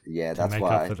 8. Yeah, that's why. To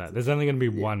make up for that. There's only going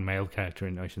to be one male character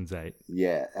in Ocean's 8.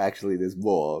 Yeah, actually, there's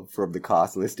more from the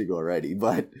cast listing already,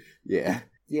 but yeah.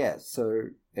 Yeah, so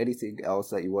anything else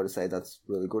that you want to say that's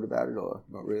really good about it, or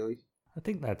not really? I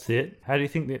think that's it. How do you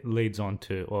think that leads on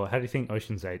to, or how do you think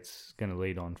Ocean's 8's going to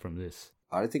lead on from this?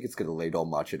 I don't think it's going to lead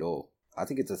on much at all. I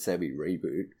think it's a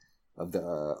semi-reboot of the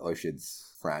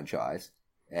Ocean's franchise,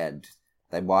 and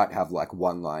they might have like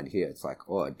one line here. It's like,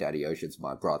 oh, Daddy Ocean's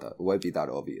my brother. It won't be that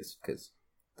obvious because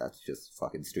that's just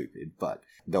fucking stupid. But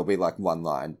there'll be like one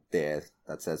line there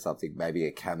that says something, maybe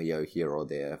a cameo here or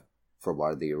there from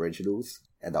one of the originals,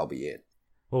 and that'll be it.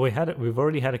 Well, we've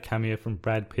already had a cameo from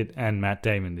Brad Pitt and Matt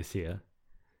Damon this year.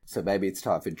 So maybe it's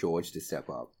time for George to step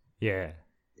up. Yeah.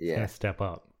 He's gonna step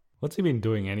up. What's he been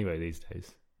doing anyway these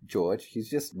days? George, he's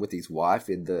just with his wife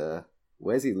in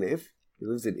where's he live? He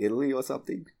lives in Italy or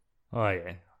something? Oh,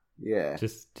 yeah. Yeah.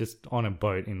 Just on a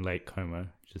boat in Lake Como.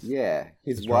 Just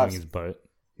his rowing his boat.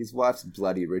 His wife's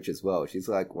bloody rich as well. She's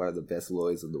like one of the best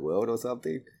lawyers in the world or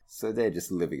something. So they're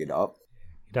just living it up.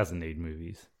 He doesn't need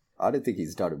movies. I don't think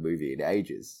he's done a movie in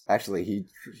ages. Actually,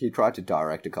 he tried to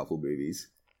direct a couple movies,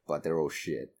 but they're all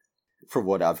shit, from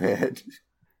what I've heard.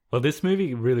 Well, this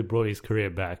movie really brought his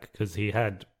career back because he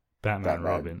had Batman and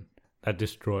Robin. That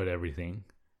destroyed everything.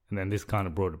 And then this kind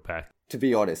of brought it back. To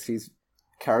be honest, he's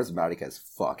charismatic as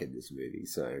fuck in this movie,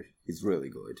 so he's really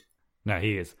good. No,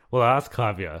 he is. Well, I asked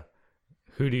Kavya,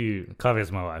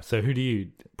 Kavya's my wife, so who do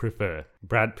you prefer?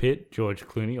 Brad Pitt, George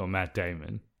Clooney, or Matt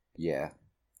Damon? Yeah.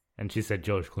 And she said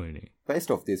George Clooney.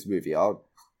 Based off this movie,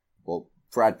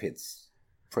 Brad Pitt's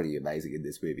pretty amazing in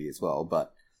this movie as well,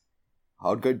 but I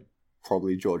would go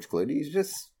probably George Clooney. He's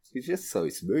just so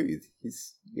smooth.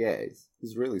 He's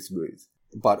really smooth.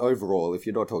 But overall, if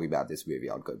you're not talking about this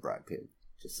movie, I'd go Brad Pitt.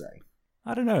 Just saying.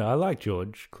 I don't know. I like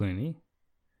George Clooney.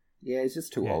 Yeah, he's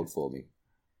just too old for me.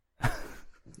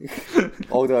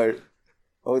 although,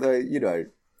 you know,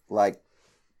 like,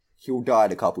 he'll die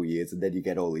in a couple years and then you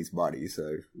get all his money, so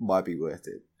it might be worth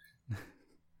it.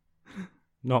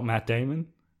 Not Matt Damon?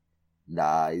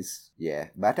 Nah,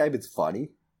 Matt Damon's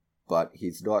funny, but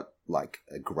he's not, like,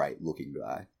 a great-looking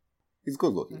guy. He's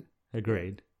good-looking.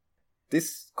 Agreed.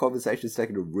 This conversation's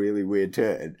taken a really weird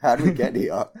turn. How did we get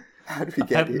here? I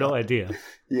have no idea.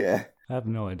 Yeah. I have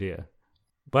no idea.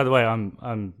 By the way,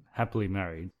 I'm happily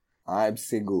married. I'm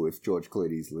single if George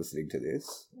Clooney's listening to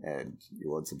this and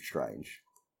you want some strange.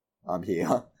 I'm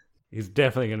here. He's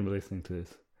definitely going to be listening to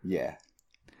this. Yeah.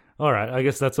 All right, I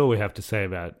guess that's all we have to say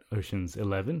about Ocean's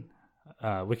 11.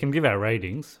 We can give our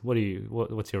ratings.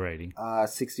 What's your rating?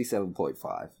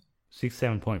 67.5.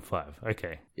 67.5.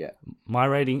 Okay. Yeah. My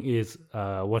rating is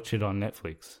watch it on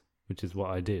Netflix, which is what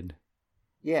I did.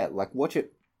 Yeah, like watch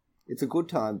it. It's a good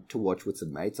time to watch with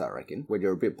some mates, I reckon, when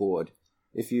you're a bit bored.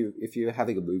 If you're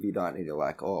having a movie night and you're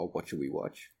like, oh, what should we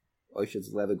watch?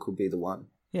 Ocean's 11 could be the one.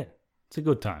 Yeah, it's a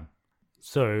good time.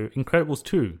 So, Incredibles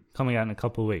 2 coming out in a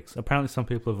couple of weeks. Apparently some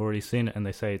people have already seen it and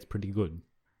they say it's pretty good.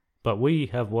 But we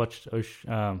have watched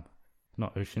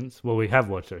not Oceans. Well, we have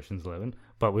watched Ocean's 11,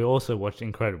 but we also watched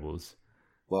Incredibles.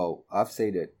 Well, I've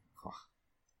seen it.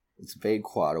 It's been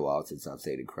quite a while since I've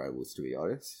seen Incredibles, to be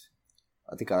honest.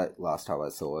 I think last time I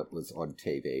saw it was on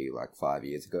TV like 5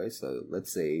 years ago, so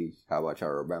let's see how much I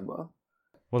remember.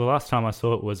 Well, the last time I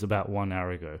saw it was about 1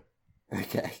 hour ago.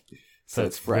 Okay. So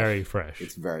it's fresh. Very fresh.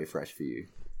 It's very fresh for you.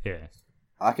 Yeah.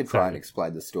 I can try and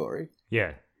explain the story.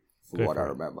 Yeah. For what I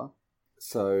remember.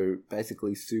 So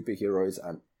basically superheroes,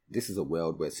 and this is a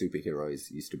world where superheroes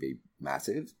used to be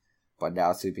massive, but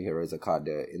now superheroes are kind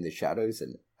of in the shadows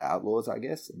and outlaws, I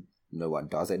guess, and no one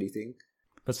does anything.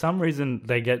 For some reason,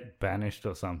 they get banished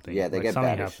or something. Yeah, they get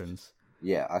something banished. Happens.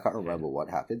 Yeah, I can't remember what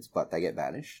happens, but they get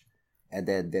banished. And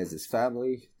then there's this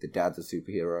family. The dad's a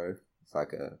superhero. It's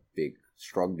like a big,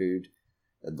 strong dude.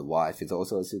 And the wife is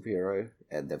also a superhero.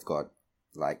 And they've got,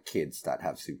 like, kids that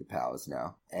have superpowers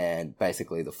now. And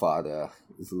basically the father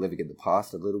is living in the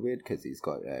past a little bit because he's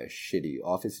got a shitty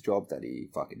office job that he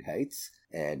fucking hates.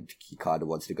 And he kind of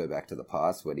wants to go back to the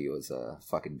past when he was a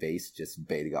fucking beast, just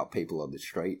beating up people on the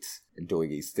streets and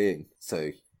doing his thing.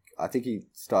 So I think he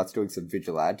starts doing some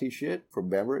vigilante shit from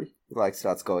memory. He, like,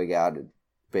 starts going out and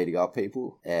beating up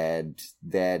people. And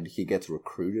then he gets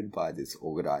recruited by this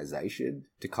organization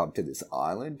to come to this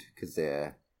island because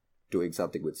they're doing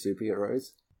something with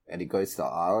superheroes. And he goes to the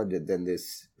island and then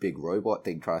this big robot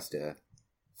thing tries to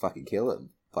fucking kill him.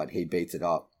 But he beats it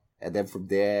up. And then from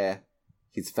there,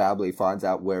 his family finds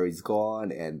out where he's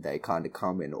gone and they kind of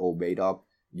come and all meet up.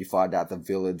 You find out the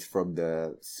villain's from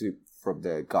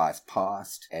the guy's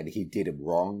past and he did him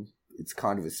wrong. It's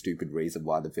kind of a stupid reason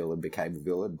why the villain became a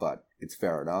villain, but it's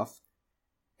fair enough.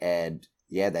 And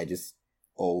yeah, they just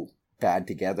all band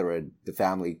together and the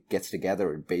family gets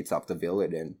together and beats up the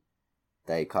villain and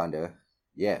they kind of,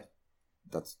 yeah,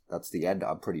 that's the end,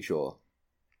 I'm pretty sure.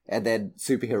 And then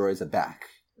superheroes are back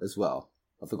as well.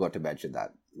 I forgot to mention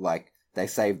that. Like, they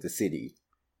saved the city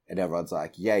and everyone's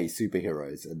like, yay,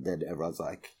 superheroes. And then everyone's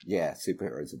like, yeah,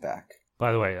 superheroes are back.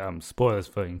 By the way, spoilers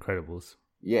for Incredibles.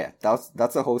 Yeah, that's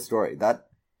the whole story. That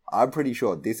I'm pretty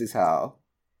sure this is how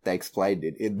they explained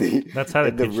it in the. That's how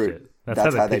they pitched it.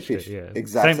 That's how they pitched it. Yeah,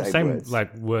 exactly. Same words.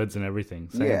 Like words and everything.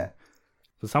 Same. Yeah.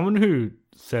 For someone who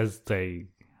says they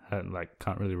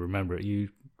can't really remember it, you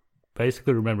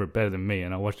basically remember it better than me,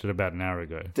 and I watched it about an hour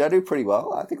ago. Did I do pretty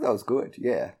well? I think that was good.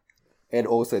 Yeah. And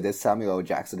also, there's Samuel L.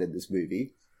 Jackson in this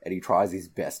movie, and he tries his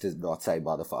best to not say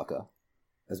motherfucker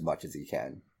as much as he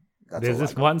can. There's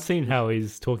this one scene how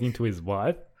he's talking to his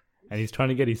wife, and he's trying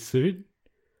to get his suit.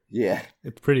 Yeah.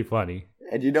 It's pretty funny.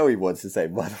 And you know he wants to say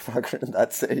motherfucker in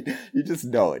that scene. You just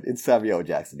know it. It's Samuel L.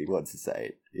 Jackson. He wants to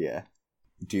say it. Yeah.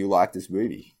 Do you like this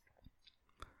movie?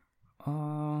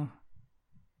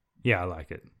 Yeah, I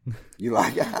like it. You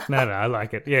like it? No, I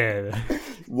like it. Yeah.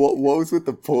 What was with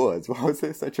the pause? Why was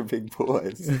there such a big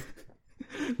pause?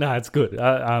 No, it's good.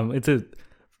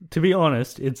 To be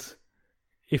honest, it's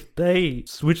if they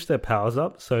switch their powers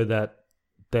up so that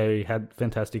they had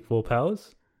Fantastic Four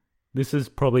powers, this is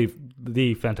probably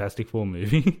the Fantastic Four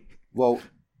movie. Well,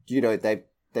 they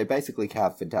basically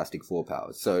have Fantastic Four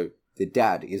powers. So the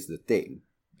dad is the Thing.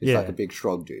 It's like a big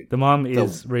strong dude. The mom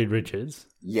is Reed Richards.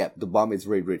 Yeah, the mom is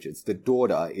Reed Richards. The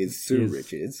daughter is Sue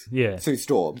Richards. Yeah. Sue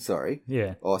Storm, sorry.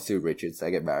 Yeah. Or Sue Richards.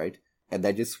 They get married. And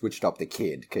they just switched up the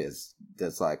kid because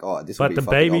there's this but would be the fucking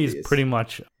baby obvious. is pretty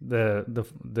much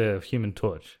the Human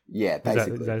Torch. Yeah,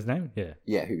 basically. Is that his name? Yeah.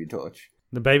 Yeah, Human Torch.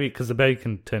 The baby, because the baby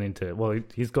can turn into, well,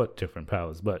 he's got different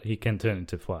powers, but he can turn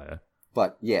into fire.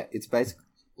 But yeah, it's basically,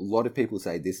 a lot of people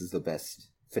say this is the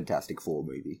best Fantastic Four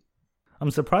movie. I'm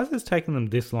surprised it's taken them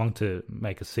this long to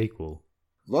make a sequel.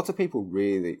 Lots of people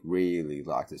really, really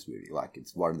like this movie. Like,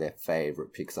 it's one of their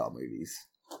favorite Pixar movies.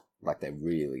 Like, they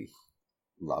really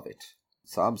love it.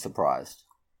 So I'm surprised.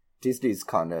 Disney's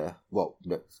kind of, well,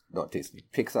 no, not Disney.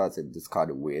 Pixar's in this kind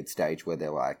of weird stage where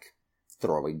they're like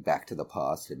throwing back to the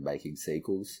past and making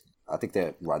sequels. I think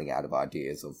they're running out of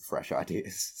ideas, of fresh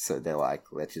ideas. So they're like,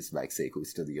 let's just make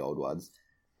sequels to the old ones.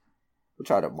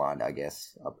 Which I don't mind, I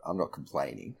guess. I'm not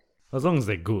complaining. As long as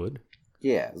they're good.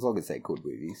 Yeah, as long as they're good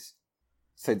movies.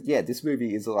 So yeah, this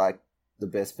movie is like the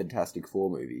best Fantastic Four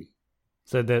movie.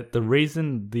 So the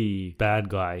reason the bad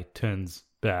guy turns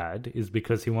bad is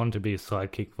because he wanted to be a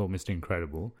sidekick for Mr.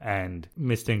 Incredible, and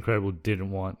Mr. Incredible didn't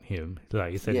want him.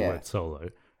 Like he said, he went solo,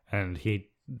 and he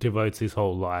devotes his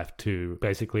whole life to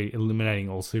basically eliminating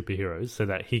all superheroes so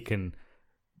that he can,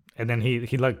 and then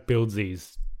he like builds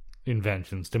these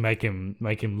inventions to make him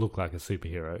look like a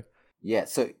superhero. Yeah,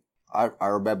 so I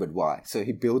remembered why. So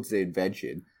he builds the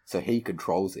invention, so he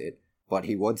controls it, but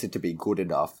he wants it to be good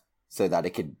enough so that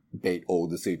it can beat all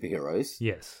the superheroes.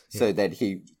 Yes. So then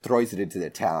he throws it into the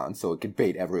town so it can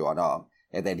beat everyone up,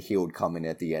 and then he would come in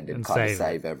at the end and kind of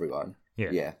save everyone.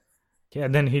 Yeah. Yeah. Yeah,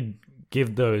 and then he'd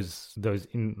give those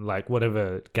in like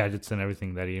whatever gadgets and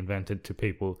everything that he invented to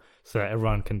people so that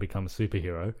everyone can become a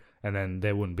superhero, and then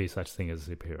there wouldn't be such thing as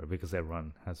a superhero because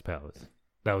everyone has powers.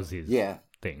 That was his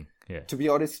thing. Yeah. To be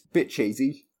honest, bit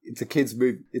cheesy. It's a kids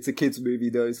movie. It's a kids movie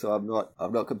though, so I'm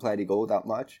not complaining all that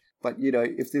much. But you know,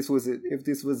 if this was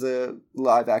a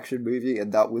live action movie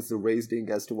and that was the reasoning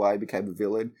as to why he became a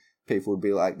villain, people would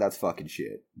be like, "That's fucking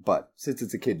shit." But since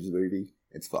it's a kids movie,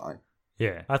 it's fine.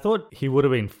 Yeah, I thought he would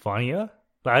have been funnier,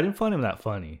 but I didn't find him that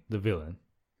funny. The villain.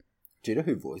 Do you know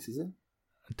who voices him?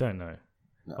 I don't know.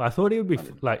 No, I thought he would be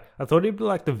like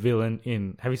the villain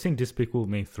in. Have you seen Despicable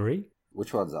Me 3?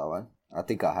 Which one's that one? I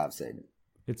think I have seen it.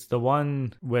 It's the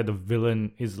one where the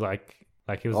villain is like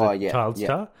he was a child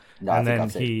star, no, and then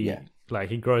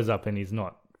he grows up and he's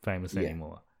not famous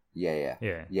anymore. Yeah.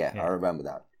 I remember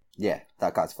that. Yeah,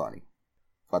 that guy's funny,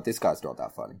 but this guy's not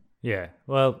that funny. Yeah,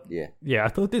 well, yeah. I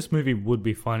thought this movie would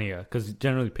be funnier because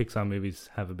generally Pixar movies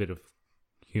have a bit of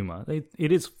humor.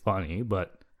 It is funny,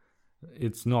 but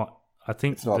it's not. I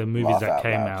think the movies that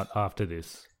came out after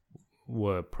this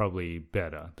were probably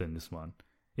better than this one,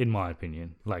 in my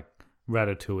opinion. Like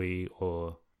Ratatouille,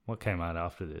 or what came out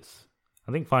after this?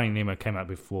 I think Finding Nemo came out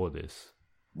before this.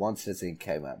 Monsters Inc.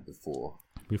 came out before.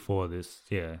 Before this,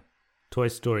 yeah. Toy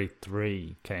Story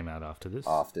 3 came out after this.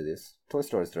 Toy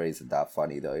Story 3 isn't that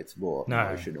funny though. It's more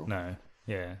emotional. No,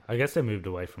 yeah. I guess they moved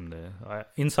away from there.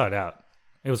 Inside Out,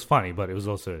 it was funny, but it was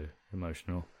also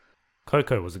emotional.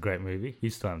 Coco was a great movie. You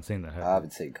still haven't seen that, have you? I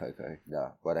haven't seen Coco,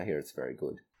 no, but I hear it's very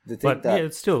good.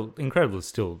 It's still Incredible. It's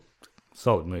still a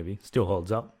solid movie. Still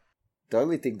holds up. The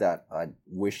only thing that I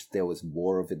wish there was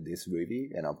more of in this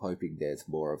movie, and I'm hoping there's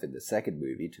more of in the second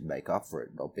movie to make up for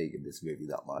it not being in this movie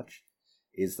that much,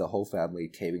 is the whole family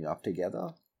teaming up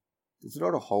together. There's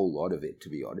not a whole lot of it, to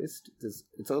be honest.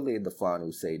 It's only in the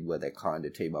final scene where they kind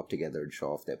of team up together and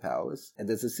show off their powers. And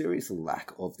there's a serious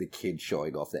lack of the kids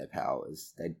showing off their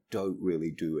powers. They don't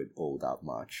really do it all that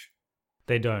much.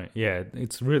 They don't, yeah.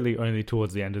 It's really only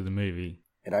towards the end of the movie.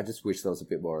 And I just wish there was a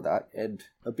bit more of that. And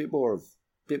a bit more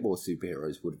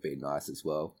superheroes would have been nice as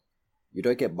well. You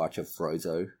don't get much of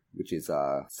Frozone, which is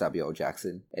Samuel L.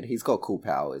 Jackson. And he's got cool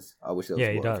powers. I wish there was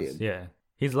more of him. Yeah,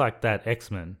 he's like that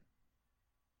X-Men.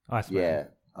 Iceman. Yeah,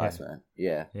 Iceman.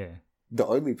 Yeah. The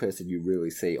only person you really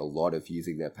see a lot of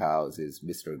using their powers is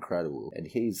Mr. Incredible, and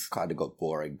he's kind of got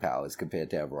boring powers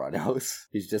compared to everyone else.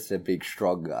 He's just a big,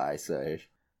 strong guy, so...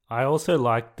 I also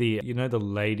like the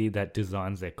lady that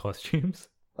designs their costumes.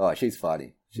 Oh, she's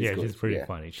funny. She's pretty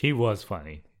funny. She was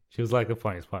funny. She was like the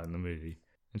funniest part in the movie.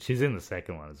 And she's in the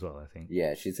second one as well, I think.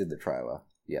 Yeah, she's in the trailer.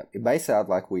 Yeah. It may sound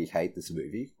like we hate this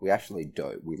movie. We actually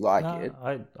don't. We like it.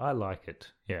 I like it.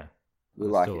 Yeah. We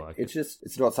like it.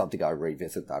 It's not something I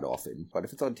revisit that often. But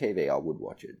if it's on TV, I would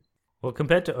watch it. Well,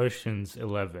 compared to Ocean's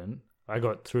 11, I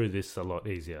got through this a lot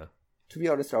easier. To be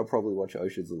honest, I'll probably watch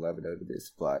Ocean's 11 over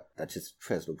this, but that's just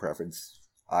personal preference.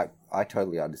 I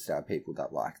totally understand people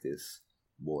that like this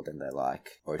more than they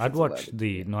like Ocean's 11. I'd watch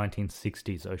the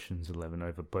 1960s Ocean's 11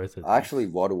 over both of them. I actually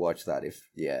want to watch that if,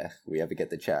 we ever get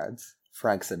the chance.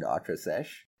 Frank Sinatra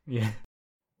sesh. Yeah.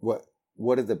 What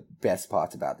are the best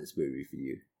parts about this movie for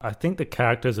you? I think the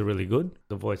characters are really good.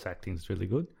 The voice acting is really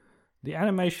good. The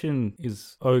animation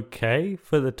is okay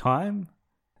for the time.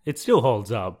 It still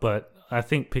holds up, but I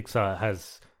think Pixar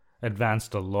has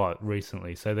advanced a lot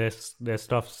recently. So their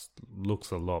stuff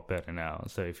looks a lot better now.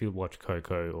 So if you watch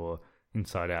Coco or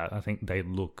Inside Out, I think they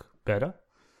look better.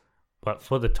 But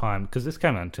for the time, because this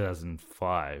came out in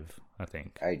 2005, I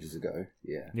think. Ages ago,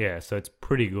 yeah. Yeah, so it's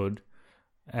pretty good.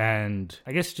 And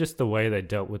I guess just the way they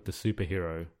dealt with the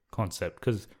superhero concept,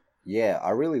 because... Yeah, I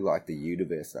really like the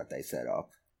universe that they set up.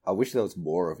 I wish there was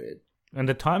more of it. And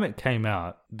the time it came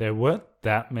out, there weren't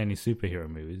that many superhero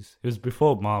movies. It was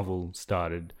before Marvel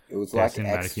started their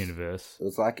cinematic universe. It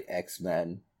was like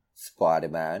X-Men,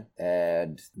 Spider-Man,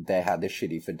 and they had the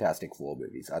shitty Fantastic Four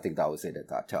movies. I think that was it at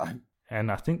that time. And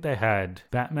I think they had...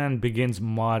 Batman Begins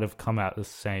might have come out the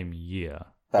same year.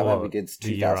 Batman Begins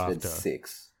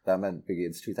 2006. Batman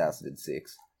Begins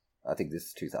 2006. I think this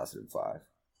is 2005.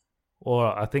 Or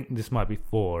I think this might be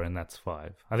 4 and that's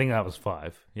 5. I think that was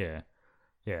 5, yeah.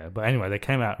 Yeah, but anyway, they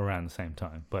came out around the same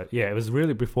time. But yeah, it was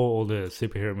really before all the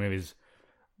superhero movies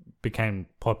became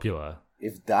popular.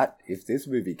 If this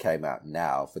movie came out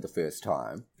now for the first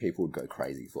time, people would go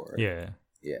crazy for it. Yeah.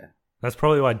 Yeah. That's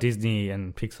probably why Disney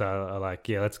and Pixar are like,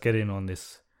 yeah, let's get in on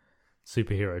this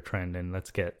superhero trend and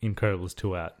let's get Incredibles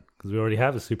 2 out. Because we already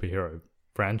have a superhero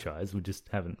franchise, we just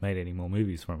haven't made any more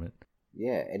movies from it.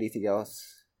 Yeah, anything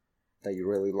else that you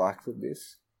really like from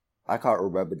this? I can't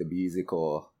remember the music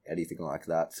or anything like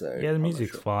that, so... Yeah, the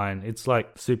music's fine. It's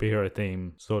like superhero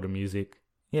theme sort of music.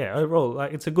 Yeah, overall,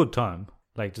 like it's a good time.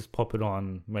 Like, just pop it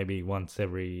on maybe once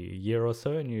every year or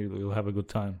so and you'll have a good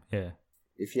time, yeah.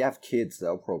 If you have kids,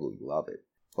 they'll probably love it.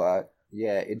 But,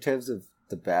 yeah, in terms of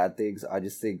the bad things, I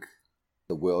just think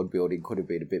the world building could have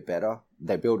been a bit better.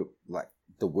 They build, like,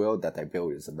 the world that they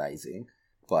build is amazing,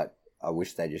 but I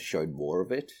wish they just showed more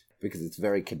of it, because it's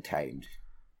very contained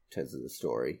in terms of the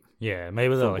story. Yeah,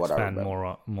 maybe they'll expand more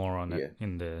on it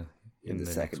in the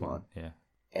second next one. Yeah.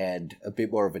 And a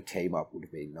bit more of a team up would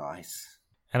have been nice.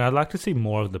 And I'd like to see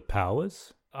more of the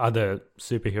powers, other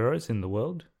superheroes in the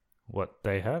world, what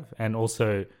they have, and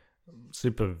also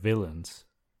super villains.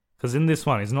 Because in this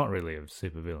one, he's not really a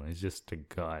super villain, he's just a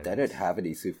guy. They don't have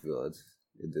any super villains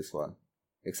in this one.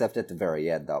 Except at the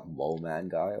very end, that mole man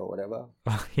guy or whatever.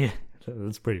 Oh, yeah,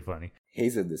 that's pretty funny.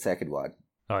 He's in the second one.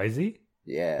 Oh, is he?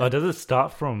 Yeah. Oh, does it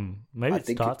start from... Maybe it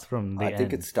starts from the end. I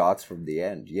think it starts from the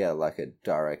end. Yeah, like a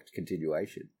direct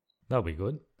continuation. That'll be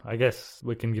good. I guess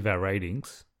we can give our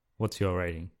ratings. What's your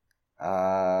rating?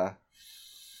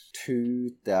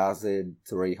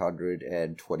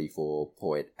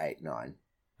 2,324.89.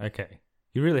 Okay.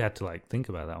 You really had to, like, think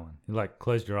about that one. You, like,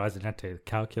 closed your eyes and had to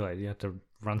calculate. You had to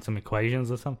run some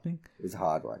equations or something. It's a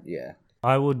hard one, yeah.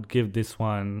 I would give this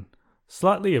one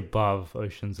slightly above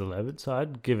Ocean's 11. So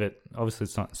I'd give it... Obviously,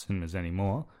 it's not in cinemas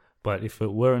anymore. But if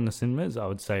it were in the cinemas, I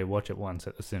would say watch it once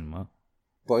at the cinema.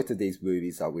 Both of these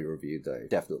movies that we reviewed, though,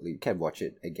 definitely can watch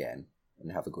it again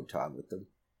and have a good time with them.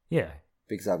 Yeah.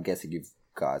 Because I'm guessing you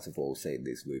guys have all seen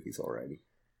these movies already.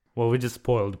 Well, we just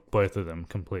spoiled both of them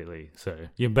completely, so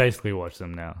you basically watch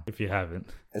them now, if you haven't.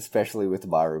 Especially with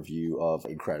my review of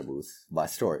Incredibles, my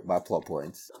story, my plot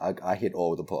points. I hit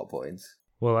all the plot points.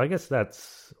 Well, I guess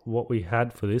that's what we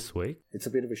had for this week. It's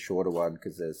a bit of a shorter one,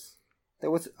 because I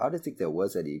don't think there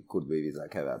was any good movies that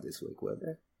came out this week, were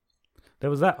there? There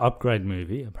was that Upgrade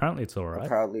movie. Apparently it's alright.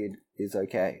 Apparently it is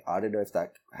okay. I don't know if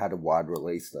that had a wide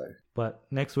release, though. But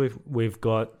next week we've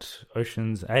got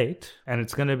Ocean's 8, and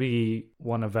it's going to be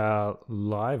one of our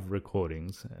live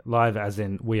recordings. Live as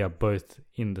in we are both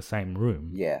in the same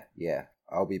room. Yeah.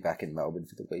 I'll be back in Melbourne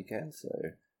for the weekend, so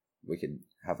we can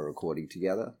have a recording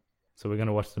together. So we're going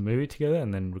to watch the movie together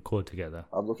and then record together.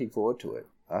 I'm looking forward to it.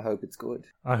 I hope it's good.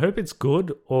 I hope it's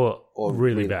good or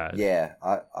really bad. Yeah,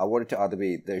 I want it to either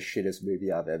be the shittest movie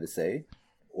I've ever seen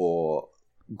or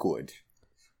good.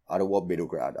 I don't want middle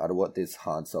ground. I don't want this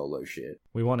Han Solo shit.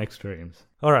 We want extremes.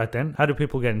 All right, then. How do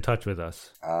people get in touch with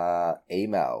us?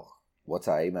 Email. What's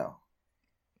our email?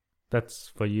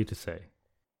 That's for you to say.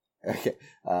 Okay.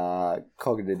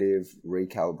 Cognitive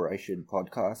Recalibration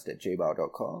Podcast at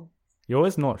gmail.com. You're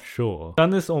always not sure. I've done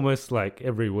this almost like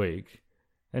every week.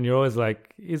 And you're always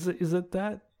like, is it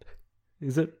that?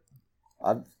 Is it?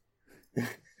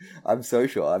 I'm so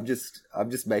sure. I'm just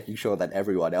making sure that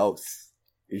everyone else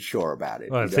is sure about it.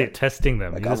 Oh, see, testing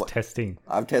them. Like, you're just testing.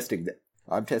 I'm testing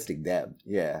them.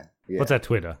 Yeah. What's that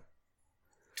Twitter?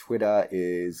 Twitter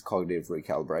is Cognitive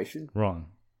Recalibration. Wrong.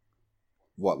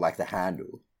 What, like the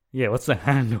handle? Yeah, what's the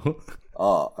handle?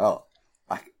 Oh.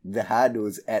 The handle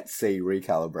is @C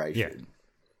Recalibration.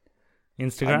 Yeah.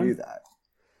 Instagram? I knew that.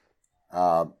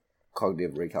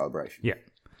 Cognitive Recalibration. Yeah.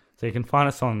 So you can find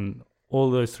us on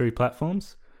all those 3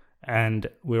 platforms. And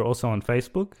we're also on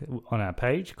Facebook on our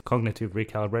page, Cognitive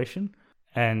Recalibration.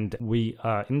 And we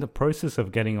are in the process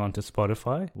of getting onto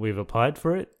Spotify. We've applied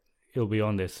for it. It'll be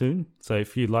on there soon. So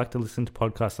if you'd like to listen to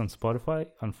podcasts on Spotify,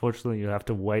 unfortunately, you'll have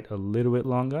to wait a little bit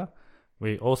longer.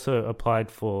 We also applied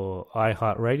for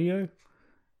iHeartRadio,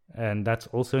 and that's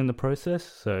also in the process.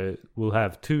 So we'll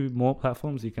have 2 more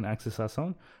platforms you can access us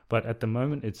on. But at the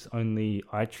moment, it's only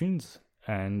iTunes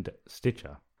and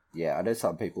Stitcher. Yeah, I know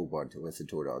some people want to listen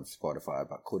to it on Spotify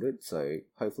but couldn't, so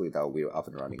hopefully they'll be up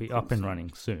and running. Be up and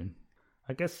running soon.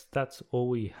 I guess that's all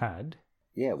we had.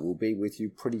 Yeah, we'll be with you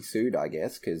pretty soon, I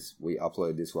guess, because we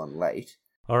upload this one late.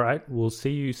 All right, we'll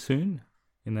see you soon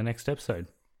in the next episode.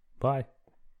 Bye.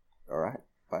 All right,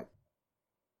 bye.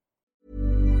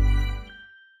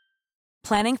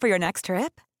 Planning for your next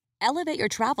trip? Elevate your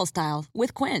travel style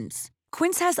with Quince.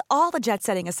 Quince has all the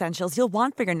jet-setting essentials you'll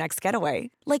want for your next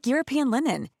getaway, like European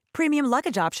linen, premium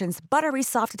luggage options, buttery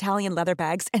soft Italian leather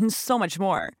bags, and so much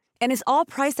more. And is all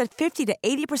priced at 50 to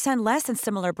 80% less than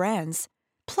similar brands.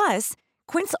 Plus,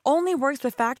 Quince only works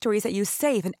with factories that use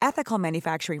safe and ethical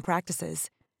manufacturing practices.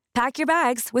 Pack your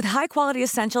bags with high-quality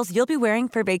essentials you'll be wearing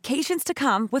for vacations to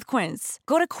come with Quince.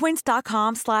 Go to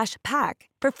quince.com/pack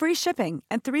for free shipping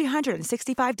and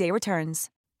 365-day returns.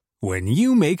 When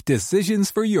you make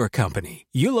decisions for your company,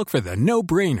 you look for the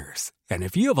no-brainers. And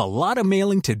if you have a lot of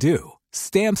mailing to do,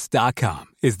 Stamps.com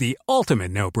is the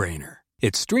ultimate no-brainer.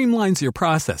 It streamlines your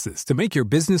processes to make your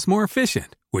business more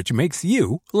efficient, which makes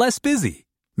you less busy.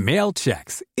 Mail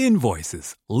checks,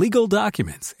 invoices, legal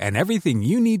documents, and everything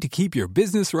you need to keep your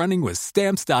business running with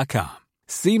Stamps.com.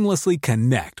 Seamlessly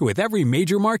connect with every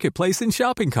major marketplace and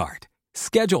shopping cart.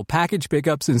 Schedule package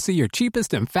pickups and see your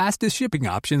cheapest and fastest shipping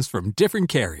options from different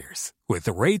carriers. With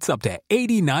rates up to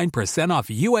 89% off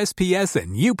USPS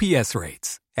and UPS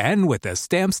rates. And with the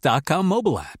Stamps.com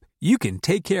mobile app, you can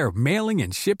take care of mailing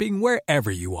and shipping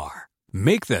wherever you are.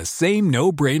 Make the same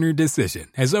no-brainer decision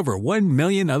as over 1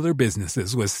 million other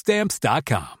businesses with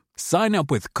Stamps.com. Sign up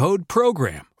with code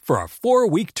PROGRAM for a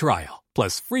 4-week trial,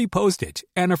 plus free postage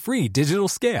and a free digital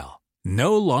scale.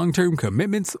 No long-term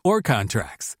commitments or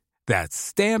contracts. That's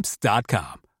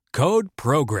Stamps.com. Code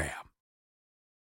PROGRAM.